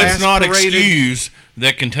 let's not excuse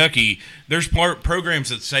that Kentucky. There's programs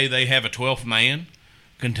that say they have a 12th man.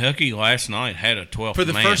 Kentucky last night had a 12th for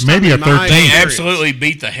the man. First time maybe a 13th. They absolutely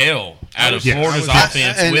beat the hell out of Florida's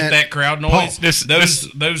offense with that crowd noise.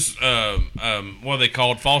 Those what are they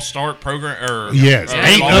called? False start program or 8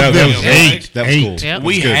 of them. 8. That was cool. Yep.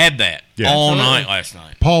 We had that all night last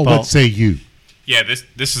night. Paul, what say you? Yeah, this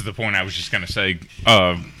is the point I was just going to say.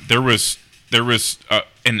 There was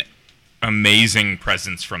an amazing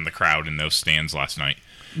presence from the crowd in those stands last night.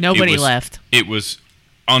 Nobody left. It was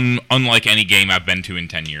unlike any game I've been to in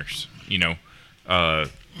 10 years,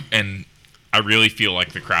 and I really feel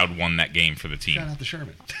like the crowd won that game for the team. Shout out to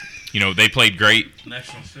Sherman. They played great.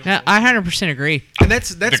 Yeah, I 100% agree. And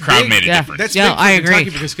that's the crowd big. made a difference. That's big for I Kentucky agree.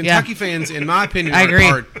 Because Kentucky fans, in my opinion,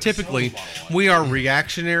 are typically we are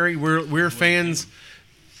reactionary. We're fans.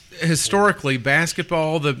 historically,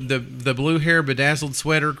 basketball, the blue hair bedazzled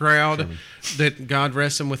sweater crowd, that God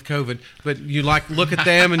rest them with COVID. But you look at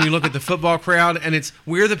them and you look at the football crowd, and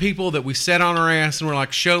we're the people that we sat on our ass and we're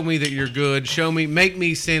like, show me that you're good, make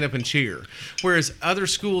me stand up and cheer. Whereas other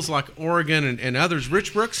schools like Oregon and others,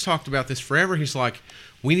 Rich Brooks talked about this forever. He's like,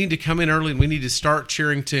 we need to come in early and we need to start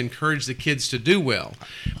cheering to encourage the kids to do well.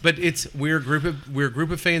 But we're a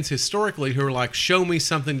group of fans historically who are like, show me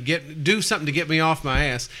something, do something to get me off my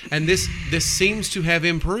ass. And this seems to have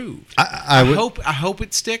improved. I hope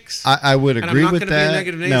it sticks. I would agree with that. I'm not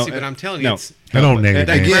going to be a negative Nancy, but I'm telling you, I don't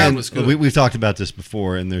negative. Again, we've talked about this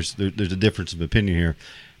before, and there's a difference of opinion here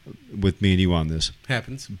with me and you on this.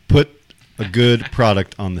 Happens. Put a good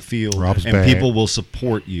product on the field, Rob's and bad. People will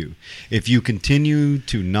support you. If you continue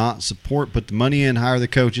to not support, put the money in, hire the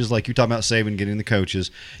coaches, like you're talking about saving, getting the coaches.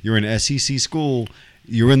 You're in an SEC school.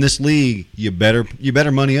 You're in this league. You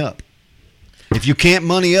better money up. If you can't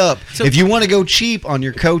money up, if you want to go cheap on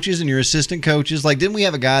your coaches and your assistant coaches, like didn't we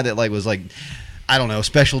have a guy that was I don't know,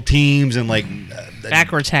 special teams and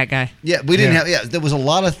backwards hat guy. Yeah, we didn't have. Yeah, there was a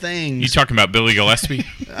lot of things. You talking about Billy Gillespie?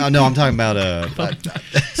 No, I'm talking about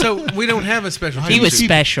So we don't have a special team. He was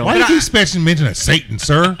special. Why do you keep special mention of Satan,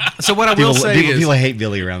 sir? So what I will say is people hate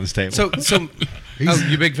Billy around this table. So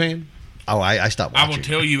you big fan? Oh, I stopped watching. I will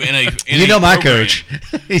tell you in a my program, coach.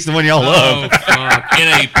 He's the one y'all love. In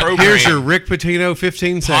a program, Here's your Rick Pitino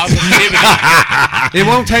 15 seconds. positivity. It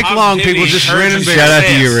won't take long. People just grin and bear. Shout out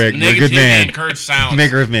to you, Rick. You're a good Negativity man. encourage silence.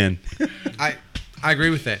 Maker of men. I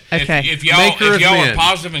agree with that. Okay. If y'all Maker of are men.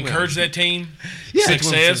 positive, encourage that team. Yeah.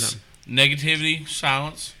 Success, negativity,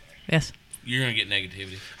 silence. Yes. You're gonna get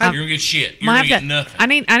negativity. You're gonna get shit. You're Well, gonna get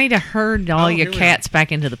nothing. I need to herd all your here we cats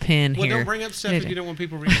back into the pen Well, here. don't bring up stuff if you don't want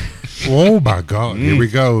people reading. Oh my God! Here we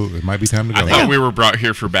go. It might be time to go. I thought we were brought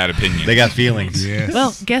here for bad opinions. They got feelings. Yes.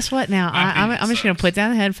 Well, guess what? Now I'm just going to put down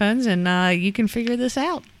the headphones and you can figure this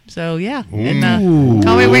out. So yeah, and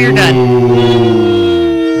call me when you're done.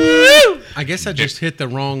 I guess I just hit the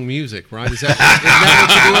wrong music, right? Is that what you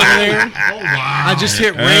do over there? Oh, wow. I just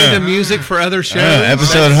hit random music for other shows.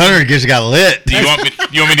 Episode 100 just got lit. Do you want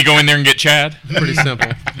me to go in there and get Chad? Pretty simple.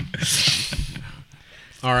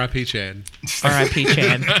 R.I.P. Chad. R.I.P.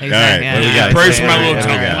 Chad. Exactly. right, what do we got? Praise for my Yeah,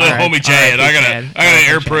 little yeah. homie Chad. I got Chad.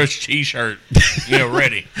 an airbrush T-shirt,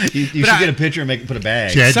 ready. You should get a picture and put a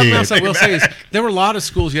bag. Chad Something did. else I will say is there were a lot of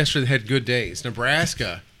schools yesterday that had good days.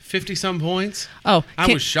 Nebraska, 50-some points. Oh,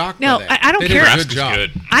 I was shocked No, by that. I don't They care. did a good job.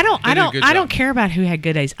 Good. I don't job. care about who had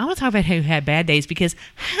good days. I want to talk about who had bad days because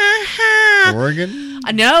Oregon?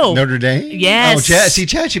 no. Notre Dame? Yes. Oh, Chad. See,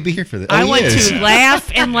 Chad should be here for this. I he want is. to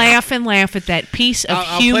laugh and laugh and laugh at that piece of I'll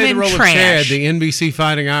play the human role of trash. Chad, the NBC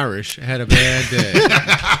Fighting Irish, had a bad day.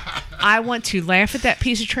 I want to laugh at that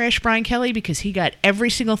piece of trash, Brian Kelly, because he got every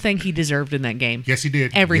single thing he deserved in that game. Yes, he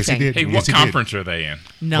did. Everything. Yes, he did. Hey, Yes, what he did. conference are they in?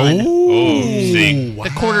 None. Oh, see. The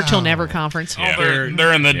quarter till never conference. Yeah.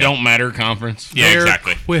 They're in the don't matter conference. Yeah, They're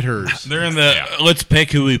exactly. quitters. They're in the let's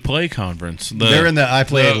pick who we play conference. They're in the I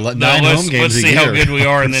play 9 let's, home games let's a see year. how good we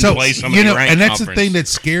are and then So play somebody ranked and that's conference. the thing that's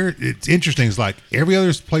scary. It's interesting. It's like every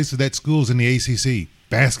other place that school's in the ACC,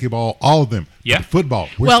 basketball, all of them. Yeah. But football.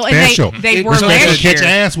 We're Well, and special. they were We're special. last Catch year.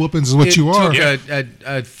 ass whoopings is what It you are. took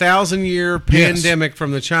a 1,000-year pandemic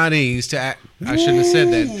from the Chinese to I shouldn't have said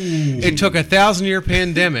that. It took a 1,000-year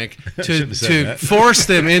pandemic to force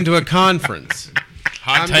them into a conference.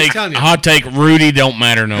 I'm just telling you. Hot take. Rudy don't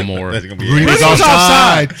matter no more. That's gonna be Rudy it. was was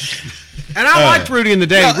offside. And I liked Rudy in the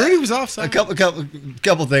day. Rudy was A offside.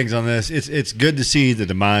 couple things on this. It's good to see the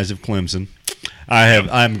demise of Clemson.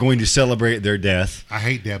 I'm going to celebrate their death. I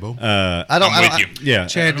hate Dabo. I'm with you. Yeah.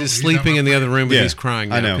 Chad is sleeping in the other room, but Yeah, he's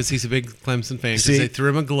crying I now know. because he's a big Clemson fan. Because See? they threw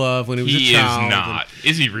him a glove when he was He a is child. not.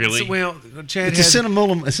 Is he really? So, well, Chad It's a has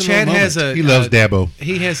sentimental Chad has moment. a He loves Dabo.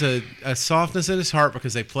 He has a softness in his heart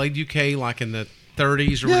because they played UK like in the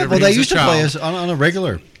 30s or Yeah, whatever. well, he they was a used to play child. us on a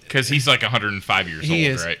regular. Because he's like 105 years He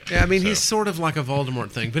old, is. right? Yeah, I mean, So- he's sort of like a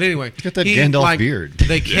Voldemort thing. But anyway, Got that Gandalf beard.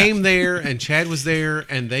 They came there, and Chad was there,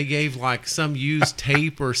 and they gave like some used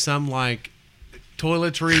tape or some like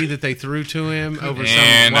toiletry that they threw to him over And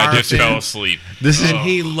some wire I just thing. fell asleep. This is And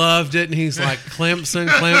he loved it, and he's like Clemson.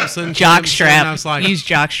 Jockstrap. And I was like, Use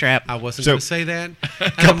jockstrap. I wasn't So- going to say that.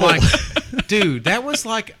 And I'm like, dude, that was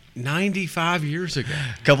like 95 years ago.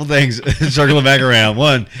 couple things circling back around.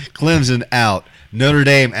 One, Clemson out. Notre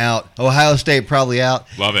Dame out. Ohio State probably out.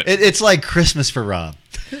 Love it. It's like Christmas for Rob.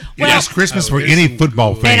 It's Christmas for any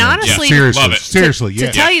football fan. And honestly, seriously,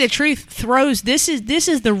 to tell you the truth, throws this is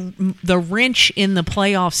the wrench in the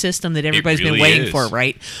playoff system that everybody's been waiting for.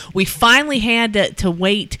 Right? We finally had to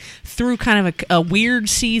wait through kind of a weird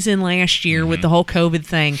season last year with the whole COVID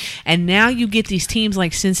thing, and now you get these teams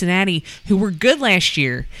like Cincinnati who were good last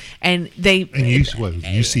year, and UCF,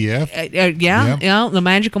 the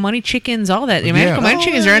Magical Money Chickens, all that. The Magical Money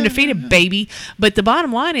Chickens are undefeated, baby. But the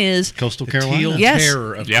bottom line is Coastal Carolina.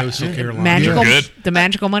 Terror of Coastal Carolina. The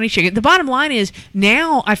Magical Money Chicken. The bottom line is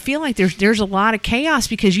now I feel like there's a lot of chaos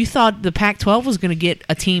because you thought the Pac-12 was going to get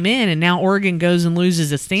a team in, and now Oregon goes and loses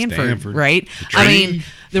to Stanford. Right? I mean,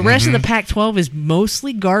 the rest of the Pac-12 is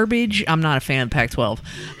mostly garbage. I'm not a fan of the Pac-12.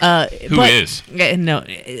 Who is? No, not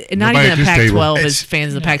even the Pac-12 is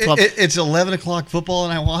fans of the Pac-12. It's 11 o'clock football,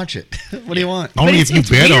 and I watch it. What do you want? Only if you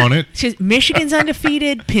bet on it. Michigan's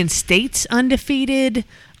undefeated. Penn State's undefeated.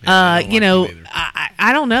 I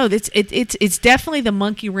don't know. It's definitely the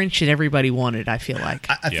monkey wrench that everybody wanted. I feel like.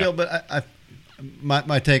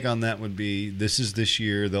 My take on that would be this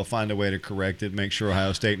year. They'll find a way to correct it. Make sure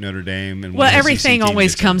Ohio State, Notre Dame, and everything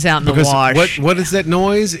always comes out in the wash. What is that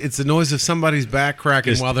noise? It's the noise of somebody's back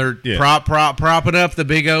cracking while they're propping up the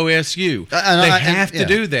big OSU. They have to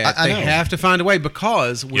do that. They have to find a way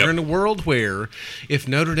because we're in a world where if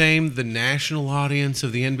Notre Dame, the national audience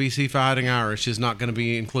of the NBC Fighting Irish, is not going to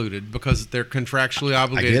be included because they're contractually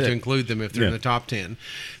obligated to include them if they're in the top 10.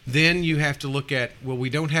 Then you have to look at, we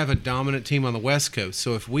don't have a dominant team on the West Coast.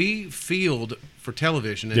 So if we field for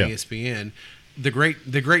television and ESPN, the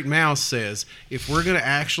great mouse says, if we're going to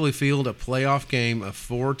actually field a playoff game of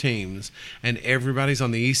 4 teams and everybody's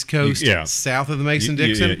on the East Coast, south of the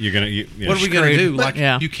Mason-Dixon, what are we going to do?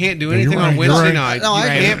 You can't do anything on Wednesday night. You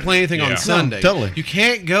can't play anything on Sunday. Totally. You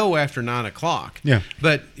can't go after 9 o'clock. Yeah.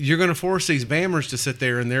 But you're going to force these Bammers to sit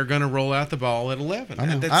there, and they're going to roll out the ball at 11.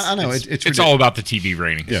 I know. It's all about the TV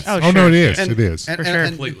ratings. Yeah. Oh, no, it is. It is.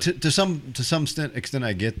 And to some extent,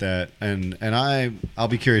 I get that, and I'll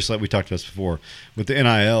be curious. Like we talked about this before. With the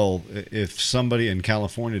NIL, if somebody in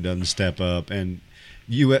California doesn't step up and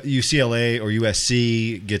UCLA or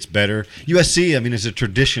USC gets better, USC, I mean, is a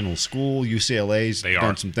traditional school. UCLA's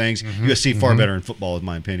done some things. USC far better in football, in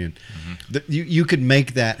my opinion. You could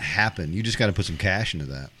make that happen. You just got to put some cash into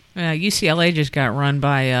that. UCLA just got run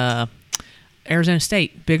by Arizona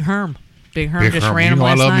State. Big Herm. Big Herm just ran them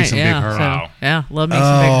last night. I love me some Big Herm. Love me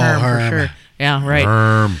some Big Herm for sure. Yeah, right.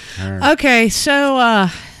 Herm. Okay,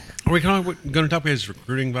 so. Are we going to talk about his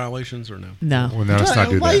recruiting violations or no? No. Well, no, let's not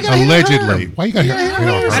do that. Allegedly. Why you got to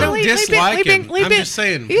I don't dislike him. I'm just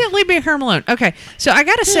saying. Leave Big Herm alone. Okay, so I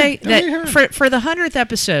got to say that for the 100th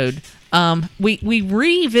episode, we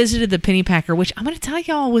revisited the Penny Packer, which I'm going to tell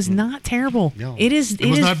y'all was not terrible. No. It is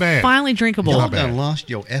not bad. finally drinkable. Y'all done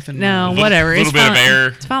lost your effing No, mind. whatever. A little bit of air.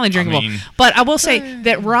 It's finally drinkable. But I will say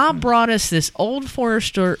that Rob brought us this Old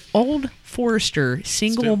Forester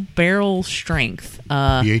single barrel strength.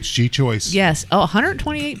 BHG choice. Yes.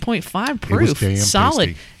 128.5 proof. Damn solid.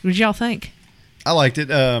 tasty. What did y'all think? I liked it.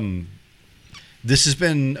 This has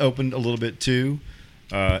been opened a little bit too.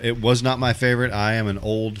 It was not my favorite. I am an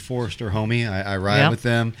Old Forester homie. I ride with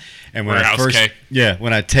them. And when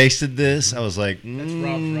when I tasted this, I was like, that's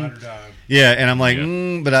Rob's ride or die. Yeah, and I'm like,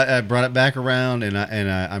 but I brought it back around, and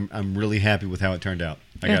I'm really happy with how it turned out.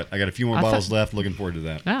 I got a few more bottles left. Looking forward to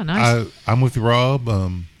that. Oh, nice. I'm with Rob.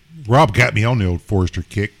 Rob got me on the Old Forester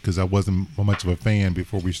kick because I wasn't much of a fan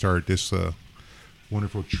before we started this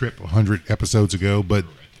wonderful trip 100 episodes ago. But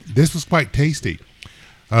this was quite tasty.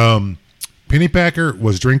 Penny Packer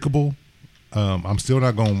was drinkable. I'm still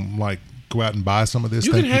not going to go out and buy some of this.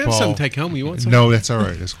 You can have some take home. You want some? No, that's all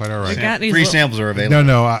right. That's quite all right. Free samples are available.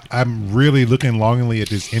 No. I'm really looking longingly at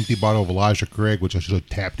this empty bottle of Elijah Craig, which I should have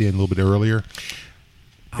tapped in a little bit earlier.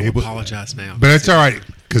 I apologize now. But it's all right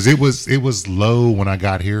because it was low when I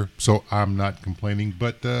got here, so I'm not complaining.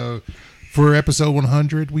 But for episode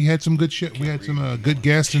 100, we had some good shit. We had some good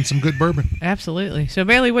guests and some good bourbon. Absolutely. So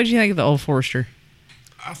Bailey, what did you think of the Old Forester?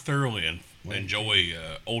 I thoroughly enjoy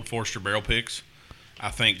Old Forester barrel picks. I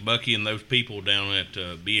think Bucky and those people down at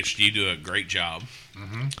BHG do a great job.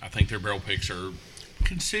 I think their barrel picks are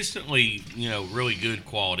consistently, really good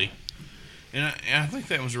quality, and I think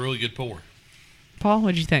that was a really good pour. Paul,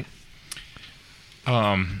 what did you think?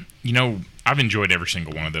 I've enjoyed every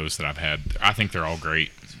single one of those that I've had. I think they're all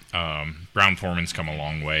great. Brown-Forman's come a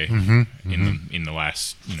long way in the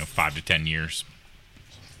last 5 to 10 years.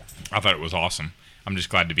 I thought it was awesome. I'm just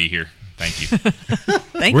glad to be here. Thank you.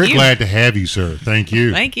 We're glad to have you, sir. Thank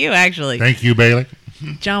you. Thank you, actually. Thank you, Bailey.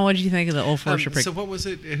 John, what did you think of the Old Forester pick? So what was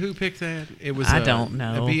it? Who picked that? It was. I don't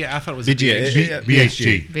know. I thought it was BHG.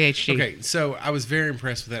 BHG. Okay, so I was very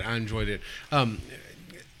impressed with that. I enjoyed it.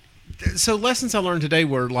 So lessons I learned today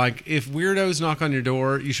were like, if weirdos knock on your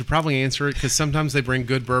door, you should probably answer it because sometimes they bring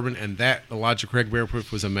good bourbon, and that Elijah Craig Barrel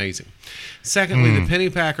Proof was amazing. Secondly, the Penny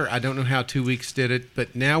Packer, I don't know how 2 weeks did it,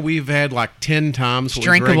 but now we've had like 10 times what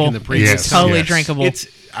we drank in the previous. Yes, totally drinkable.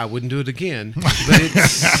 I wouldn't do it again, but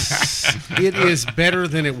it is better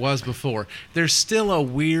than it was before. There's still a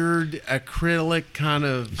weird acrylic kind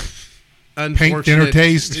of paint thinner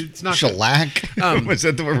taste. It's not Shellac. Was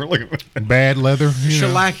that the word we're looking for? Bad leather.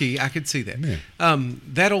 Shellacky. I could see that. Yeah.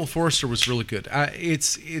 That Old Forester was really good.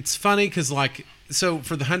 It's funny because so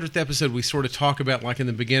for the 100th episode, we sort of talk about like in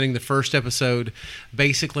the beginning, the first episode,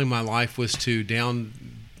 basically my life was to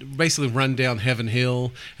basically run down Heaven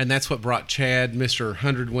Hill, and that's what brought Chad, Mr.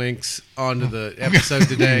 100 Winks, onto the episode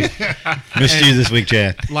today. Missed you this week,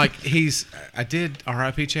 Chad. Like I did,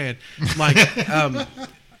 R.I.P. Chad. Like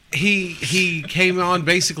he came on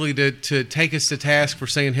basically to take us to task for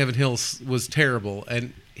saying Heaven Hill was terrible,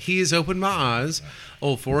 and he has opened my eyes.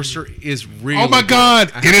 Old Forester is really. Oh my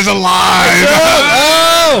God! It is alive.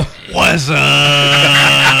 What's up?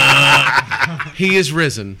 He is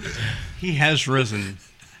risen. He has risen.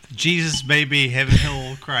 Jesus, baby, Heaven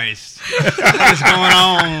Hill, Christ. What's going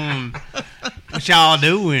on? What y'all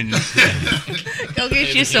doing? Go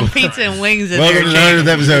get you some pizza and wings in Welcome there. to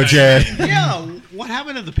the 100th episode, Chad. Yeah, what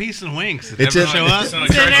happened to the pizza and wings? Did It's they ever in- show up? It's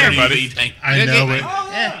in there, buddy. I know it.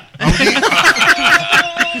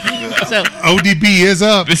 So ODB is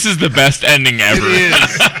up. This is the best ending ever.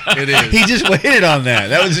 It is. He just waited on that.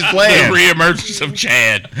 That was his The plan. reemergence of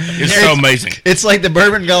Chad is so amazing. It's like the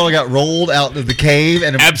bourbon goblet got rolled out of the cave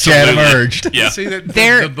and Absolutely. Chad emerged. Yeah. See that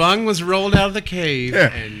There- the bung was rolled out of the cave,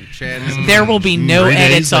 and Chad is there will be no 3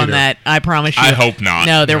 days edits on later. that. I promise you. I hope not.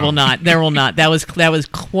 No, there will not. There will not. That was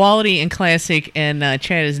quality and classic. And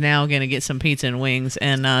Chad is now going to get some pizza and wings,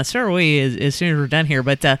 and so are we as soon as we're done here.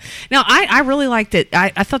 But no, I really liked it.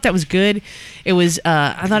 I thought that was good. It was.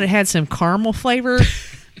 I thought it had some caramel flavor.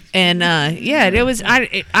 And yeah, it was.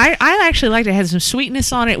 I actually liked it. It had some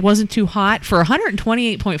sweetness on it. It wasn't too hot for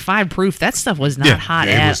 128.5 proof. That stuff was not hot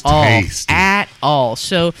it at was all. tasty. At all.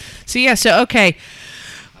 So yeah. So okay,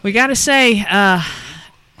 we got to say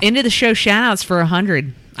end of the show shout outs for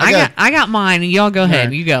 100. I got mine, and y'all go ahead.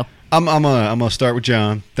 Right. You go. I'm gonna start with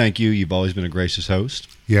John. Thank you. You've always been a gracious host.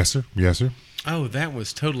 Yes, sir. Yes, sir. Oh, that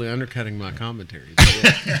was totally undercutting my commentary.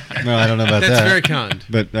 No, I don't know about That's that. very kind.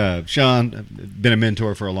 But Sean, been a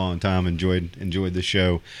mentor for a long time. Enjoyed the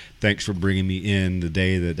show. Thanks for bringing me in the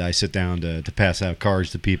day that I sit down to pass out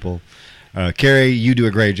cards to people. Carrie, you do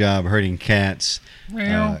a great job herding cats.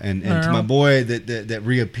 And to my boy that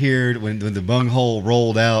reappeared when the bunghole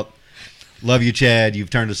rolled out. Love you, Chad. You've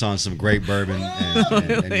turned us on some great bourbon,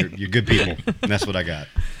 and you're good people. And that's what I got.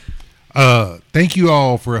 Thank you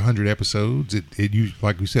all for 100 episodes. You,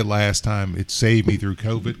 like we said last time, it saved me through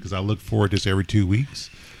COVID because I look forward to this every 2 weeks.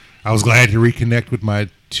 I was glad to reconnect with my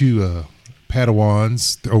two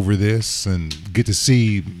Padawans over this and get to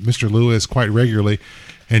see Mr. Lewis quite regularly.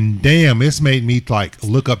 And damn, it's made me like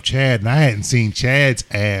look up Chad, and I hadn't seen Chad's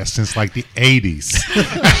ass since like the 80s.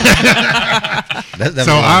 That was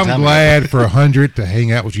So a long I'm time glad for 100 to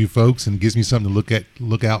hang out with you folks, and it gives me something to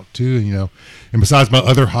look out to, and and besides my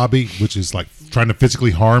other hobby, which is like trying to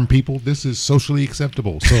physically harm people, this is socially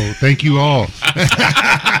acceptable. So thank you all.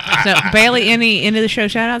 So Bailey, any end of the show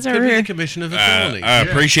shout outs Could over be the here? commission of a felony. I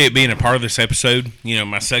appreciate being a part of this episode.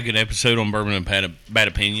 My second episode on Bourbon and Bad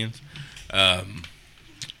Opinions.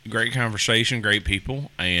 Great conversation, great people,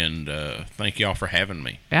 and thank y'all for having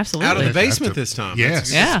me. Absolutely. Out of the basement this time.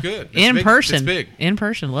 Yes. That's yeah. good. That's In big. person. That's big. In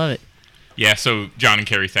person. Love it. Yeah, so John and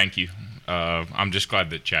Carrie, thank you. I'm just glad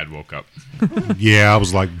that Chad woke up. Yeah, I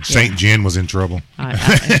was like St. Jen was in trouble.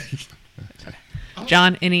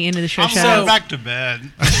 John, any end of the show I'm shout going outs? back to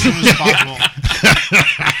bed as soon as possible.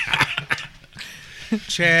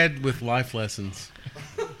 Chad with life lessons.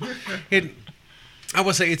 I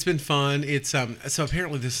will say it's been fun. It's so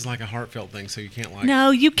apparently this is like a heartfelt thing, so you can't like.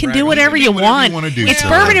 No, you can brag do on whatever it. you whatever want. you wanna do, It's sir.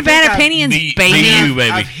 Bourbon and I think Bad Opinions, Be baby. you, baby.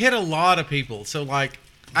 I've hit a lot of people. So like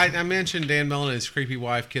I mentioned Dan Mellon and his creepy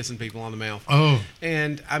wife kissing people on the mouth. Oh.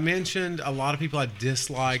 And I mentioned a lot of people I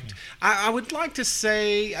disliked. I would like to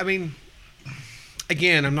say, I mean,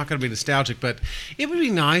 again, I'm not going to be nostalgic, but it would be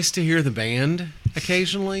nice to hear the band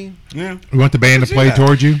occasionally. Yeah. We want the band to play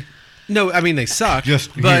towards you? No, I mean they suck.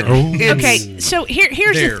 But okay, so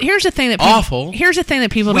here's the thing that people, awful. Here's the thing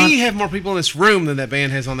that people we have more people in this room than that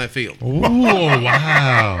band has on that field. Oh,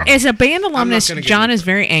 wow. As a band alumnus, John is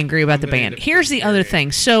very angry about the band. Here's the other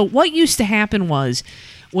thing. So what used to happen was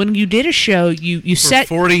when you did a show, you set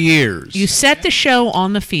 40 years. You set the show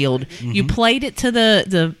on the field. Mm-hmm. You played it to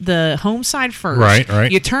the home side first.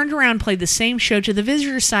 Right. You turned around, played the same show to the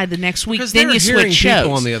visitor side the next week. Because then you switch shows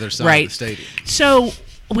people on the other side of the stadium. So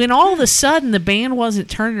when all of a sudden the band wasn't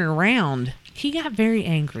turning around, he got very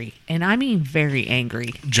angry, and I mean very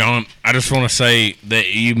angry. John, I just want to say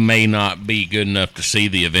that you may not be good enough to see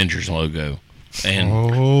the Avengers logo. And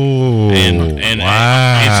wow. It's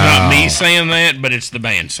not me saying that, but it's the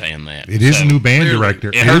band saying that. It is a new band director.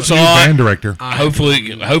 It hurts a lot. Band director.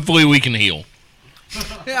 Hopefully we can heal.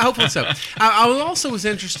 Yeah, hopefully so. I also was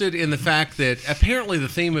interested in the fact that apparently the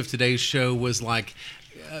theme of today's show was like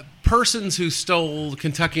persons who stole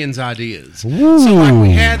Kentuckians' ideas. Ooh. So like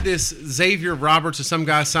we had this Xavier Roberts or some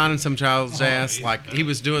guy signing some child's ass, like he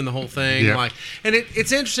was doing the whole thing. Yeah. Like, and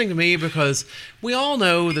it's interesting to me because we all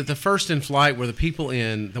know that the first in flight were the people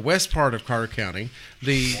in the west part of Carter County,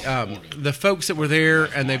 the folks that were there,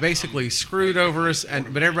 and they basically screwed over us.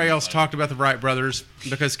 But everybody else talked about the Wright brothers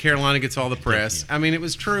because Carolina gets all the press. I mean, it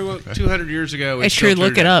was true 200 years ago. It's true.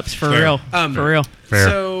 Look it up. It's for real. For real.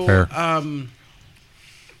 Fair.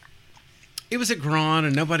 It was at Gron,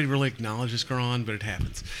 and nobody really acknowledges Gron, but it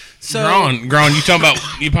happens. So Gron, you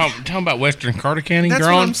talking about Western Carter County? That's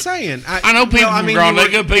Gron? what I'm saying. I know people from Gron. They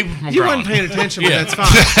good people from Gron. You weren't paying attention, but that's fine.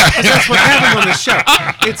 That's what happened on this show.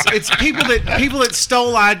 It's people that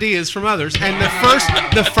stole ideas from others, and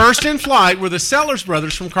the first in flight were the Sellers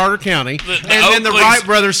brothers from Carter County, and then the Wright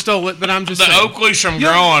brothers stole it. But I'm just saying. Oakleys from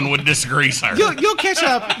Gron would disagree, sir. You'll catch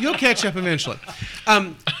up. You'll catch up eventually.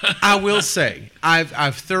 I will say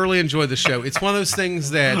I've thoroughly enjoyed the show. It's one of those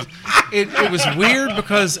things that it was weird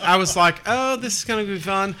because I was like, oh, this is going to be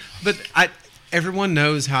fun. But everyone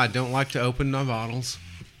knows how I don't like to open my bottles.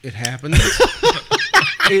 It happens.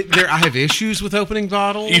 I have issues with opening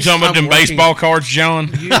bottles. You talking about them baseball cards, John?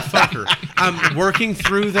 You fucker. I'm working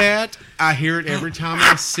through that. I hear it every time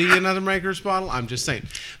I see another Maker's bottle. I'm just saying.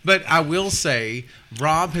 But I will say,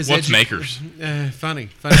 Rob has... What's Maker's? Funny.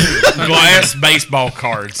 Glass baseball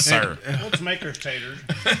cards, sir. What's Maker's taters?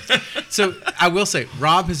 So I will say,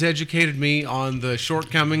 Rob has educated me on the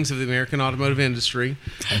shortcomings of the American automotive industry.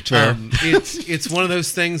 That's fair. It's one of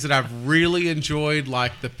those things that I've really enjoyed,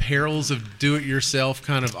 like the perils of do-it-yourself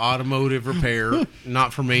kind of automotive repair.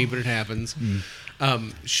 Not for me, but it happens.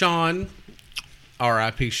 Sean...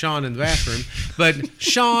 R.I.P. Sean in the bathroom. But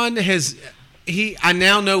Sean I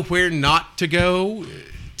now know where not to go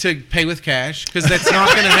to pay with cash because that's not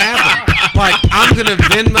going to happen. Like I'm going to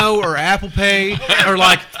Venmo or Apple Pay or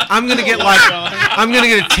like I'm going to get a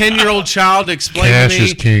 10-year-old child to explain cash to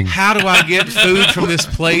is king. me how do I get food from this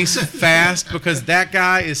place fast because that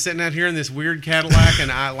guy is sitting out here in this weird Cadillac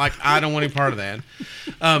and I don't want any part of that.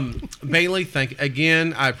 Bailey,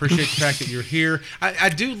 again. I appreciate the fact that you're here. I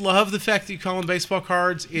do love the fact that you call them baseball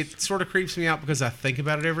cards. It sort of creeps me out because I think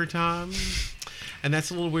about it every time. And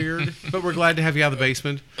that's a little weird, but we're glad to have you out of the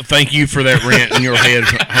basement. Thank you for that rant in your head,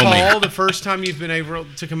 homie. Paul, the first time you've been able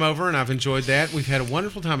to come over, and I've enjoyed that. We've had a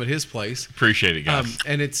wonderful time at his place. Appreciate it, guys.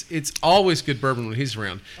 And it's always good bourbon when he's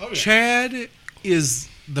around. Oh, yeah. Chad is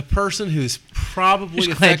the person who's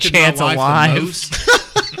probably affected my life the most.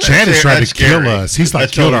 Chad is trying to kill us. He's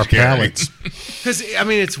like killed our palates. Because I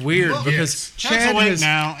mean, it's weird because Chad's awake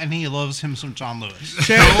now, and he loves him some John Lewis.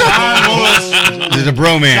 There's a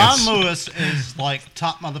bromance. John Lewis is like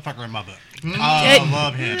top motherfucker in my book. I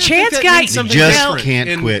love him. Chad's got something. You just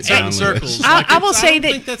can't quit John Lewis. I will say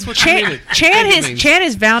that Chad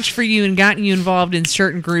has vouched for you and gotten you involved in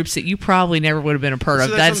certain groups that you probably never would have been a part of.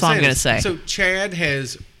 That's all I'm going to say. So Chad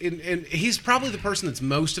has, and he's probably the person that's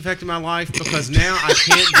most affected my life because now I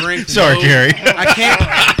can't drink. Sorry, Carrie. I can't.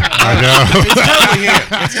 I know. It's totally him.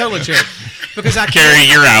 It's totally Chad. Because Carrie,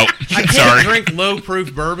 you're out. I can't drink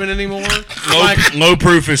low-proof bourbon anymore. Low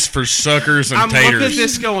proof is for suckers and I'm taters. looking at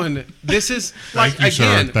this going, this is like,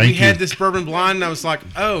 we had this bourbon blind, and I was like,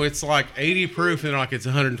 oh, it's like 80 proof, and like it's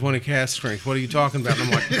 120 cask strength. What are you talking about? And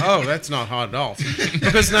I'm like, oh, that's not hot at all.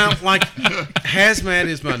 Because now, like, hazmat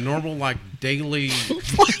is my normal, like, daily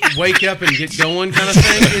wake up and get going kind of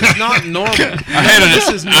thing. It's not normal. I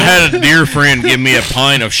had a dear friend give me a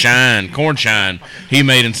pint of corn shine he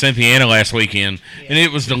made in Cynthiana last weekend, and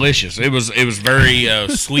it was delicious. It was very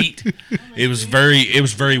sweet. It was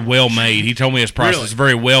very well made. He told me his process was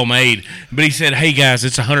very well made, but he said, "Hey guys,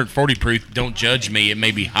 it's 140 proof. Don't judge me. It may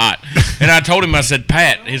be hot." And I told him, I said,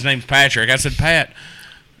 "Pat," his name's Patrick. I said, "Pat,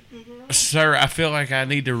 sir, I feel like I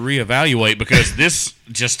need to reevaluate because this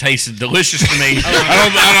just tasted delicious to me.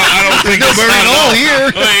 I don't think it's bourbon all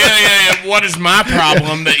here. Yeah. What is my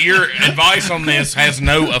problem that your advice on this has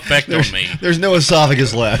no effect on me? There's no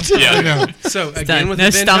esophagus left. Yeah. So Done. again, with No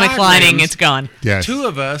the Venn stomach lining, diagrams, it's gone. Yes. Two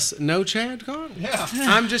of us know Chad Connell. Yeah.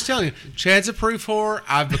 I'm just telling you, Chad's a proof whore.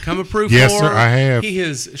 I've become a proof Yes, whore. sir, I have. He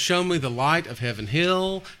has shown me the light of Heaven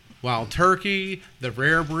Hill, Wild Turkey, the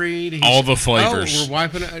rare breed. All the flavors. Oh, we're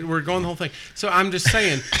wiping it. We're going the whole thing. So I'm just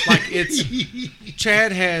saying, like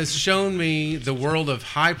Chad has shown me the world of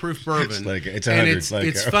high proof bourbon. It's and 100,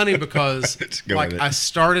 it's funny because like I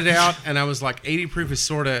started out and I was like 80 proof is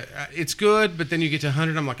sort of it's good, but then you get to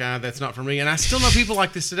 100, I'm like that's not for me. And I still know people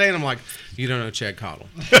like this today, and I'm like, you don't know Chad Cottle.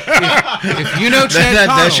 If you know Chad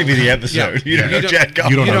Cottle, that should be the episode. You don't know Chad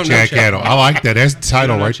Cottle. You don't know Chad Cottle. I like that. That's the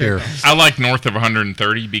title right there. I like north of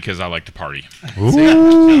 130 because I like to party. Ooh.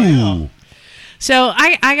 So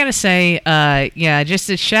I gotta say, just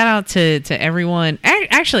a shout out to everyone.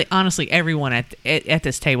 Actually, honestly, everyone at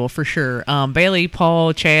this table for sure. Bailey,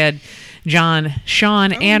 Paul, Chad, John,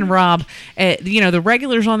 Sean, and Rob. The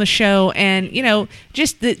regulars on the show, and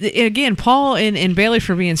just again, Paul and Bailey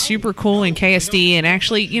for being super cool in KSD, and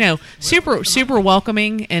actually, super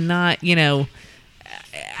welcoming, and not,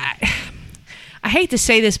 I hate to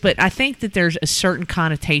say this, but I think that there's a certain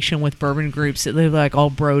connotation with bourbon groups that they're like all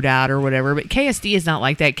broed out or whatever. But KSD is not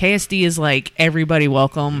like that. KSD is like everybody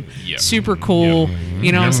welcome, super cool.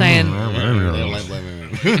 You know what I'm saying? No.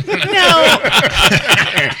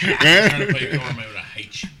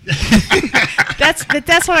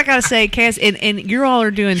 That's what I gotta say, Cass. And you all are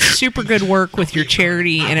doing super good work with your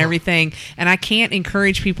charity and everything. And I can't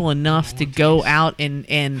encourage people enough to go out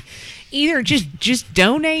and either just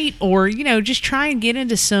donate or just try and get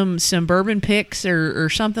into some bourbon picks or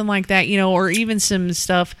something like that, or even some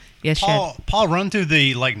stuff. Yes, Paul, run through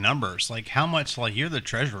the numbers. Like how much? Like you're the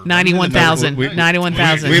treasurer. 91,000.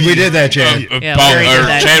 91,000. We did that, Chad. Yeah, Paul, Barry did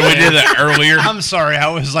that. Chad, we did that earlier. I'm sorry, I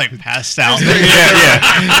was passed out. We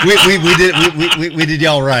did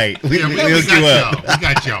y'all right. We hooked you up. We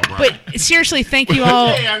got y'all, bro. But seriously, thank you all.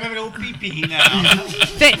 Hey, I'm gonna go pee pee now.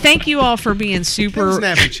 Thank you all for being super.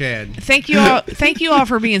 Snappy Chad. Thank you all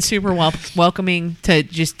for being super welcoming to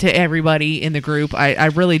everybody in the group. I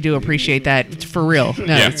really do appreciate that, for real.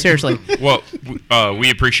 No, seriously. Well, we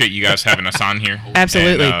appreciate you guys having us on here.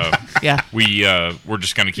 Absolutely. And, we're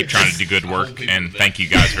just going to keep trying to do good work, and thank you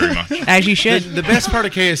guys very much. As you should. The best part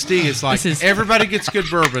of KSD is everybody gets good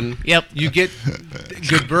bourbon. Yep. You get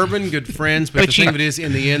good bourbon, good friends, but the thing of it is,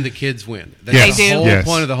 in the end, the kids win. That's Yes. the They do. whole Yes.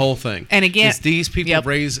 point of the whole thing. And again, is these people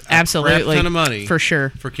raise a absolutely crap ton of money for sure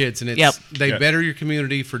for kids, and Yep. They better your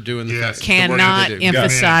community for doing the work cannot that they do.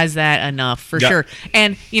 emphasize that enough for sure.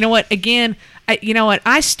 And you know what? Again,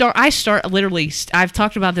 I start literally. I've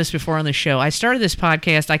talked about this before on the show. I started this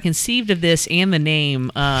podcast. I conceived of this and the name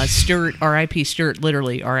Stuart, R.I.P. Stuart,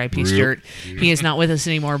 literally R.I.P. Stuart. He is not with us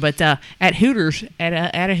anymore. But at Hooters,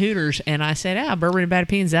 at a Hooters, and I said, Bourbon and Bad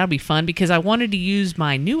Opinions, that'll be fun because I wanted to use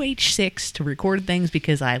my new H6 to record things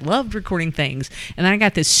because I loved recording things, and then I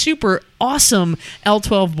got this super awesome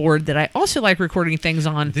L12 board that I also like recording things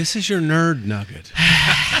on. This is your nerd nugget.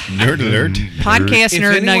 Nerd alert. Podcast If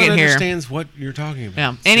nerd anyone nugget here. understands what you're talking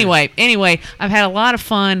about. Yeah. Anyway, I've had a lot of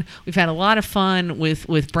fun. We've had a lot of fun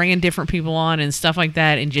with bringing different people on and stuff like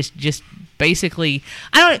that, and just basically,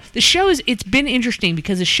 the show it's been interesting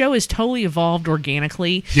because the show has totally evolved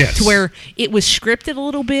organically to where it was scripted a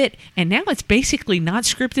little bit, and now it's basically not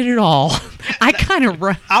scripted at all. I kind of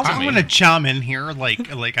I'm going to chime in here.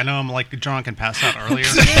 Like I know I'm drunk and passed out earlier.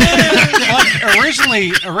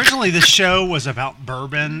 Originally the show was about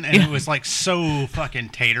bourbon, and it was so fucking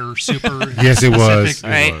tater super. Yes, it was.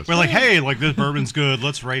 specific. Right. We're like, hey, this bourbon's good.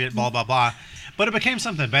 Let's rate it. Blah blah blah. But it became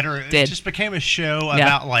something better. It just became a show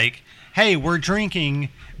about hey, we're drinking,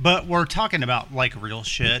 but we're talking about real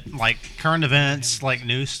shit, current events,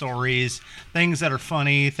 news stories, things that are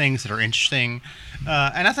funny, things that are interesting,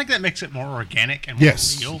 and I think that makes it more organic and more real.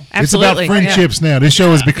 Absolutely. It's about friendships now. This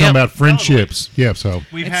show has become about friendships. Yeah, so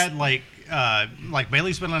we've had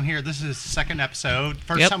Bailey's been on here. This is his second episode.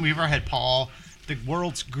 First time we've ever had Paul, the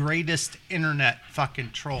world's greatest internet fucking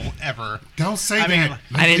troll ever. Don't say that.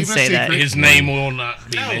 I didn't say that. His name will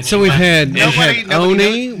not be mentioned. So we've had Nobody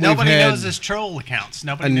Oni. Nobody we've had knows his troll accounts.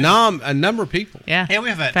 a number of people. Yeah. Yeah, we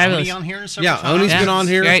have had Fabulous. Oni on here. Several times. Oni's been on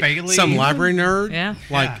here. Great. Bailey. Some library nerd. Yeah.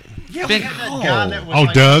 Yeah, we had that guy that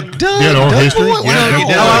was Doug. Yeah, the oral history. No,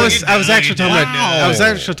 I was actually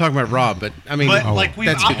talking about Rob, but I mean, But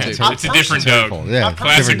that's good too. It's a different Doug. Yeah,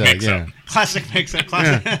 Classic different Doug, mix-up. classic mix-up.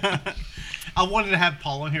 Classic. I wanted to have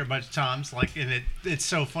Paul on here a bunch of times, like, and it's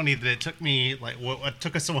so funny that it took me like what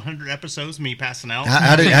took us 100 episodes, me passing out.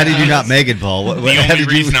 How did you not make it, Paul? The only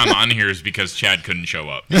reason I'm on here is because Chad couldn't show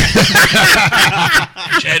up.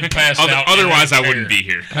 Chad passed out. Otherwise, I wouldn't be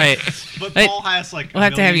here. Right. But Paul has like. We'll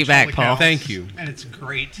have to have you back, Paul. Thank you. And it's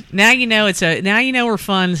great. Now you know we're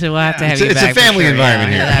fun, so we'll have to have you It's back. a family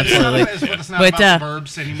environment here. Absolutely. It's not about the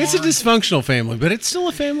verbs anymore. It's a dysfunctional family, but it's still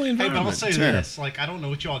a family Hey, environment. but I'll say this: like, I don't know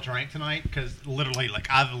what y'all drank tonight because literally, like,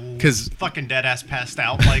 I've fucking dead ass passed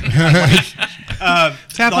out. Like,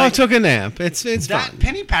 Tap took a nap. It's that fine.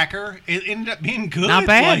 penny packer. It ended up being good. Not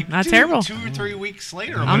bad. Like, Not terrible. 2 or 3 weeks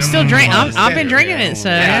later, I'm still drinking. I've been drinking it, so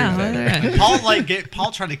yeah.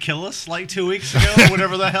 Paul tried to kill us like 2 weeks ago, or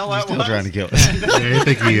whatever the hell that was. Still trying to kill us. Yeah, I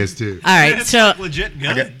think he is too. All right, It's so like legit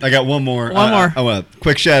good. I got one more. One more. I want a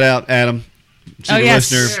quick shout out, Adam. Super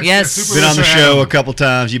yes, listener. yes. Been on the show a couple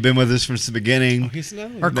times. You've been with us since the beginning.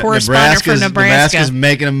 Our correspondent from Nebraska. Nebraska's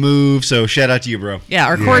making a move, so shout out to you, bro. Yeah,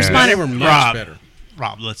 our correspondent. They were much better.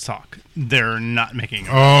 Rob, let's talk. They're not making.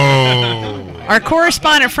 Our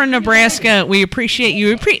correspondent from Nebraska. We appreciate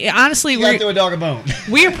you. Honestly, You got to throw a dog a bone.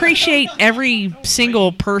 we appreciate every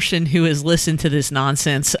single person who has listened to this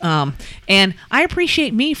nonsense. And I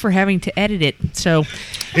appreciate me for having to edit it. So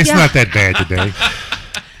It's not that bad today.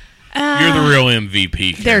 You're the real MVP.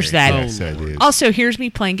 Carrie. There's that. Yes, that is. Also, here's me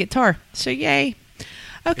playing guitar. So yay.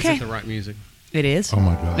 Okay. Is it the right music? It is. Oh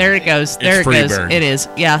my God. There it goes. There it goes. Freebird. It is.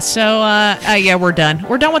 Yeah. So, yeah, we're done.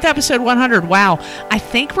 We're done with episode 100. Wow. I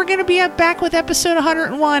think we're going to be back with episode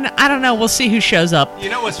 101. I don't know. We'll see who shows up. You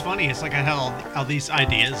know what's funny? It's like I had all these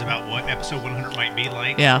ideas about what episode 100 might be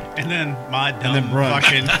like. Yeah. And then my dumb brunch.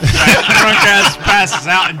 fucking drunk ass passes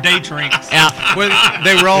out and day drinks. Yeah. When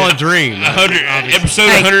they were all a dream. Episode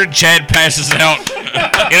 100, Chad passes out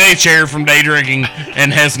in a chair from day drinking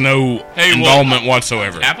and has no involvement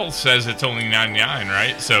whatsoever. Apple says it's only 99,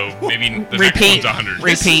 right? So maybe the next Repeat. one's 100.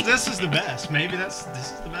 Repeat. This is the best. Maybe this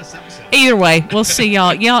is the best episode. Either way, we'll see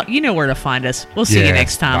y'all. Y'all, you know where to find us. We'll see you Yes.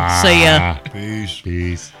 next time. Bye. See ya.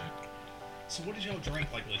 Peace. So what did y'all drink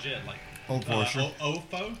like legit? Like Old Forester.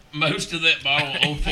 Ofo? Most of that bottle of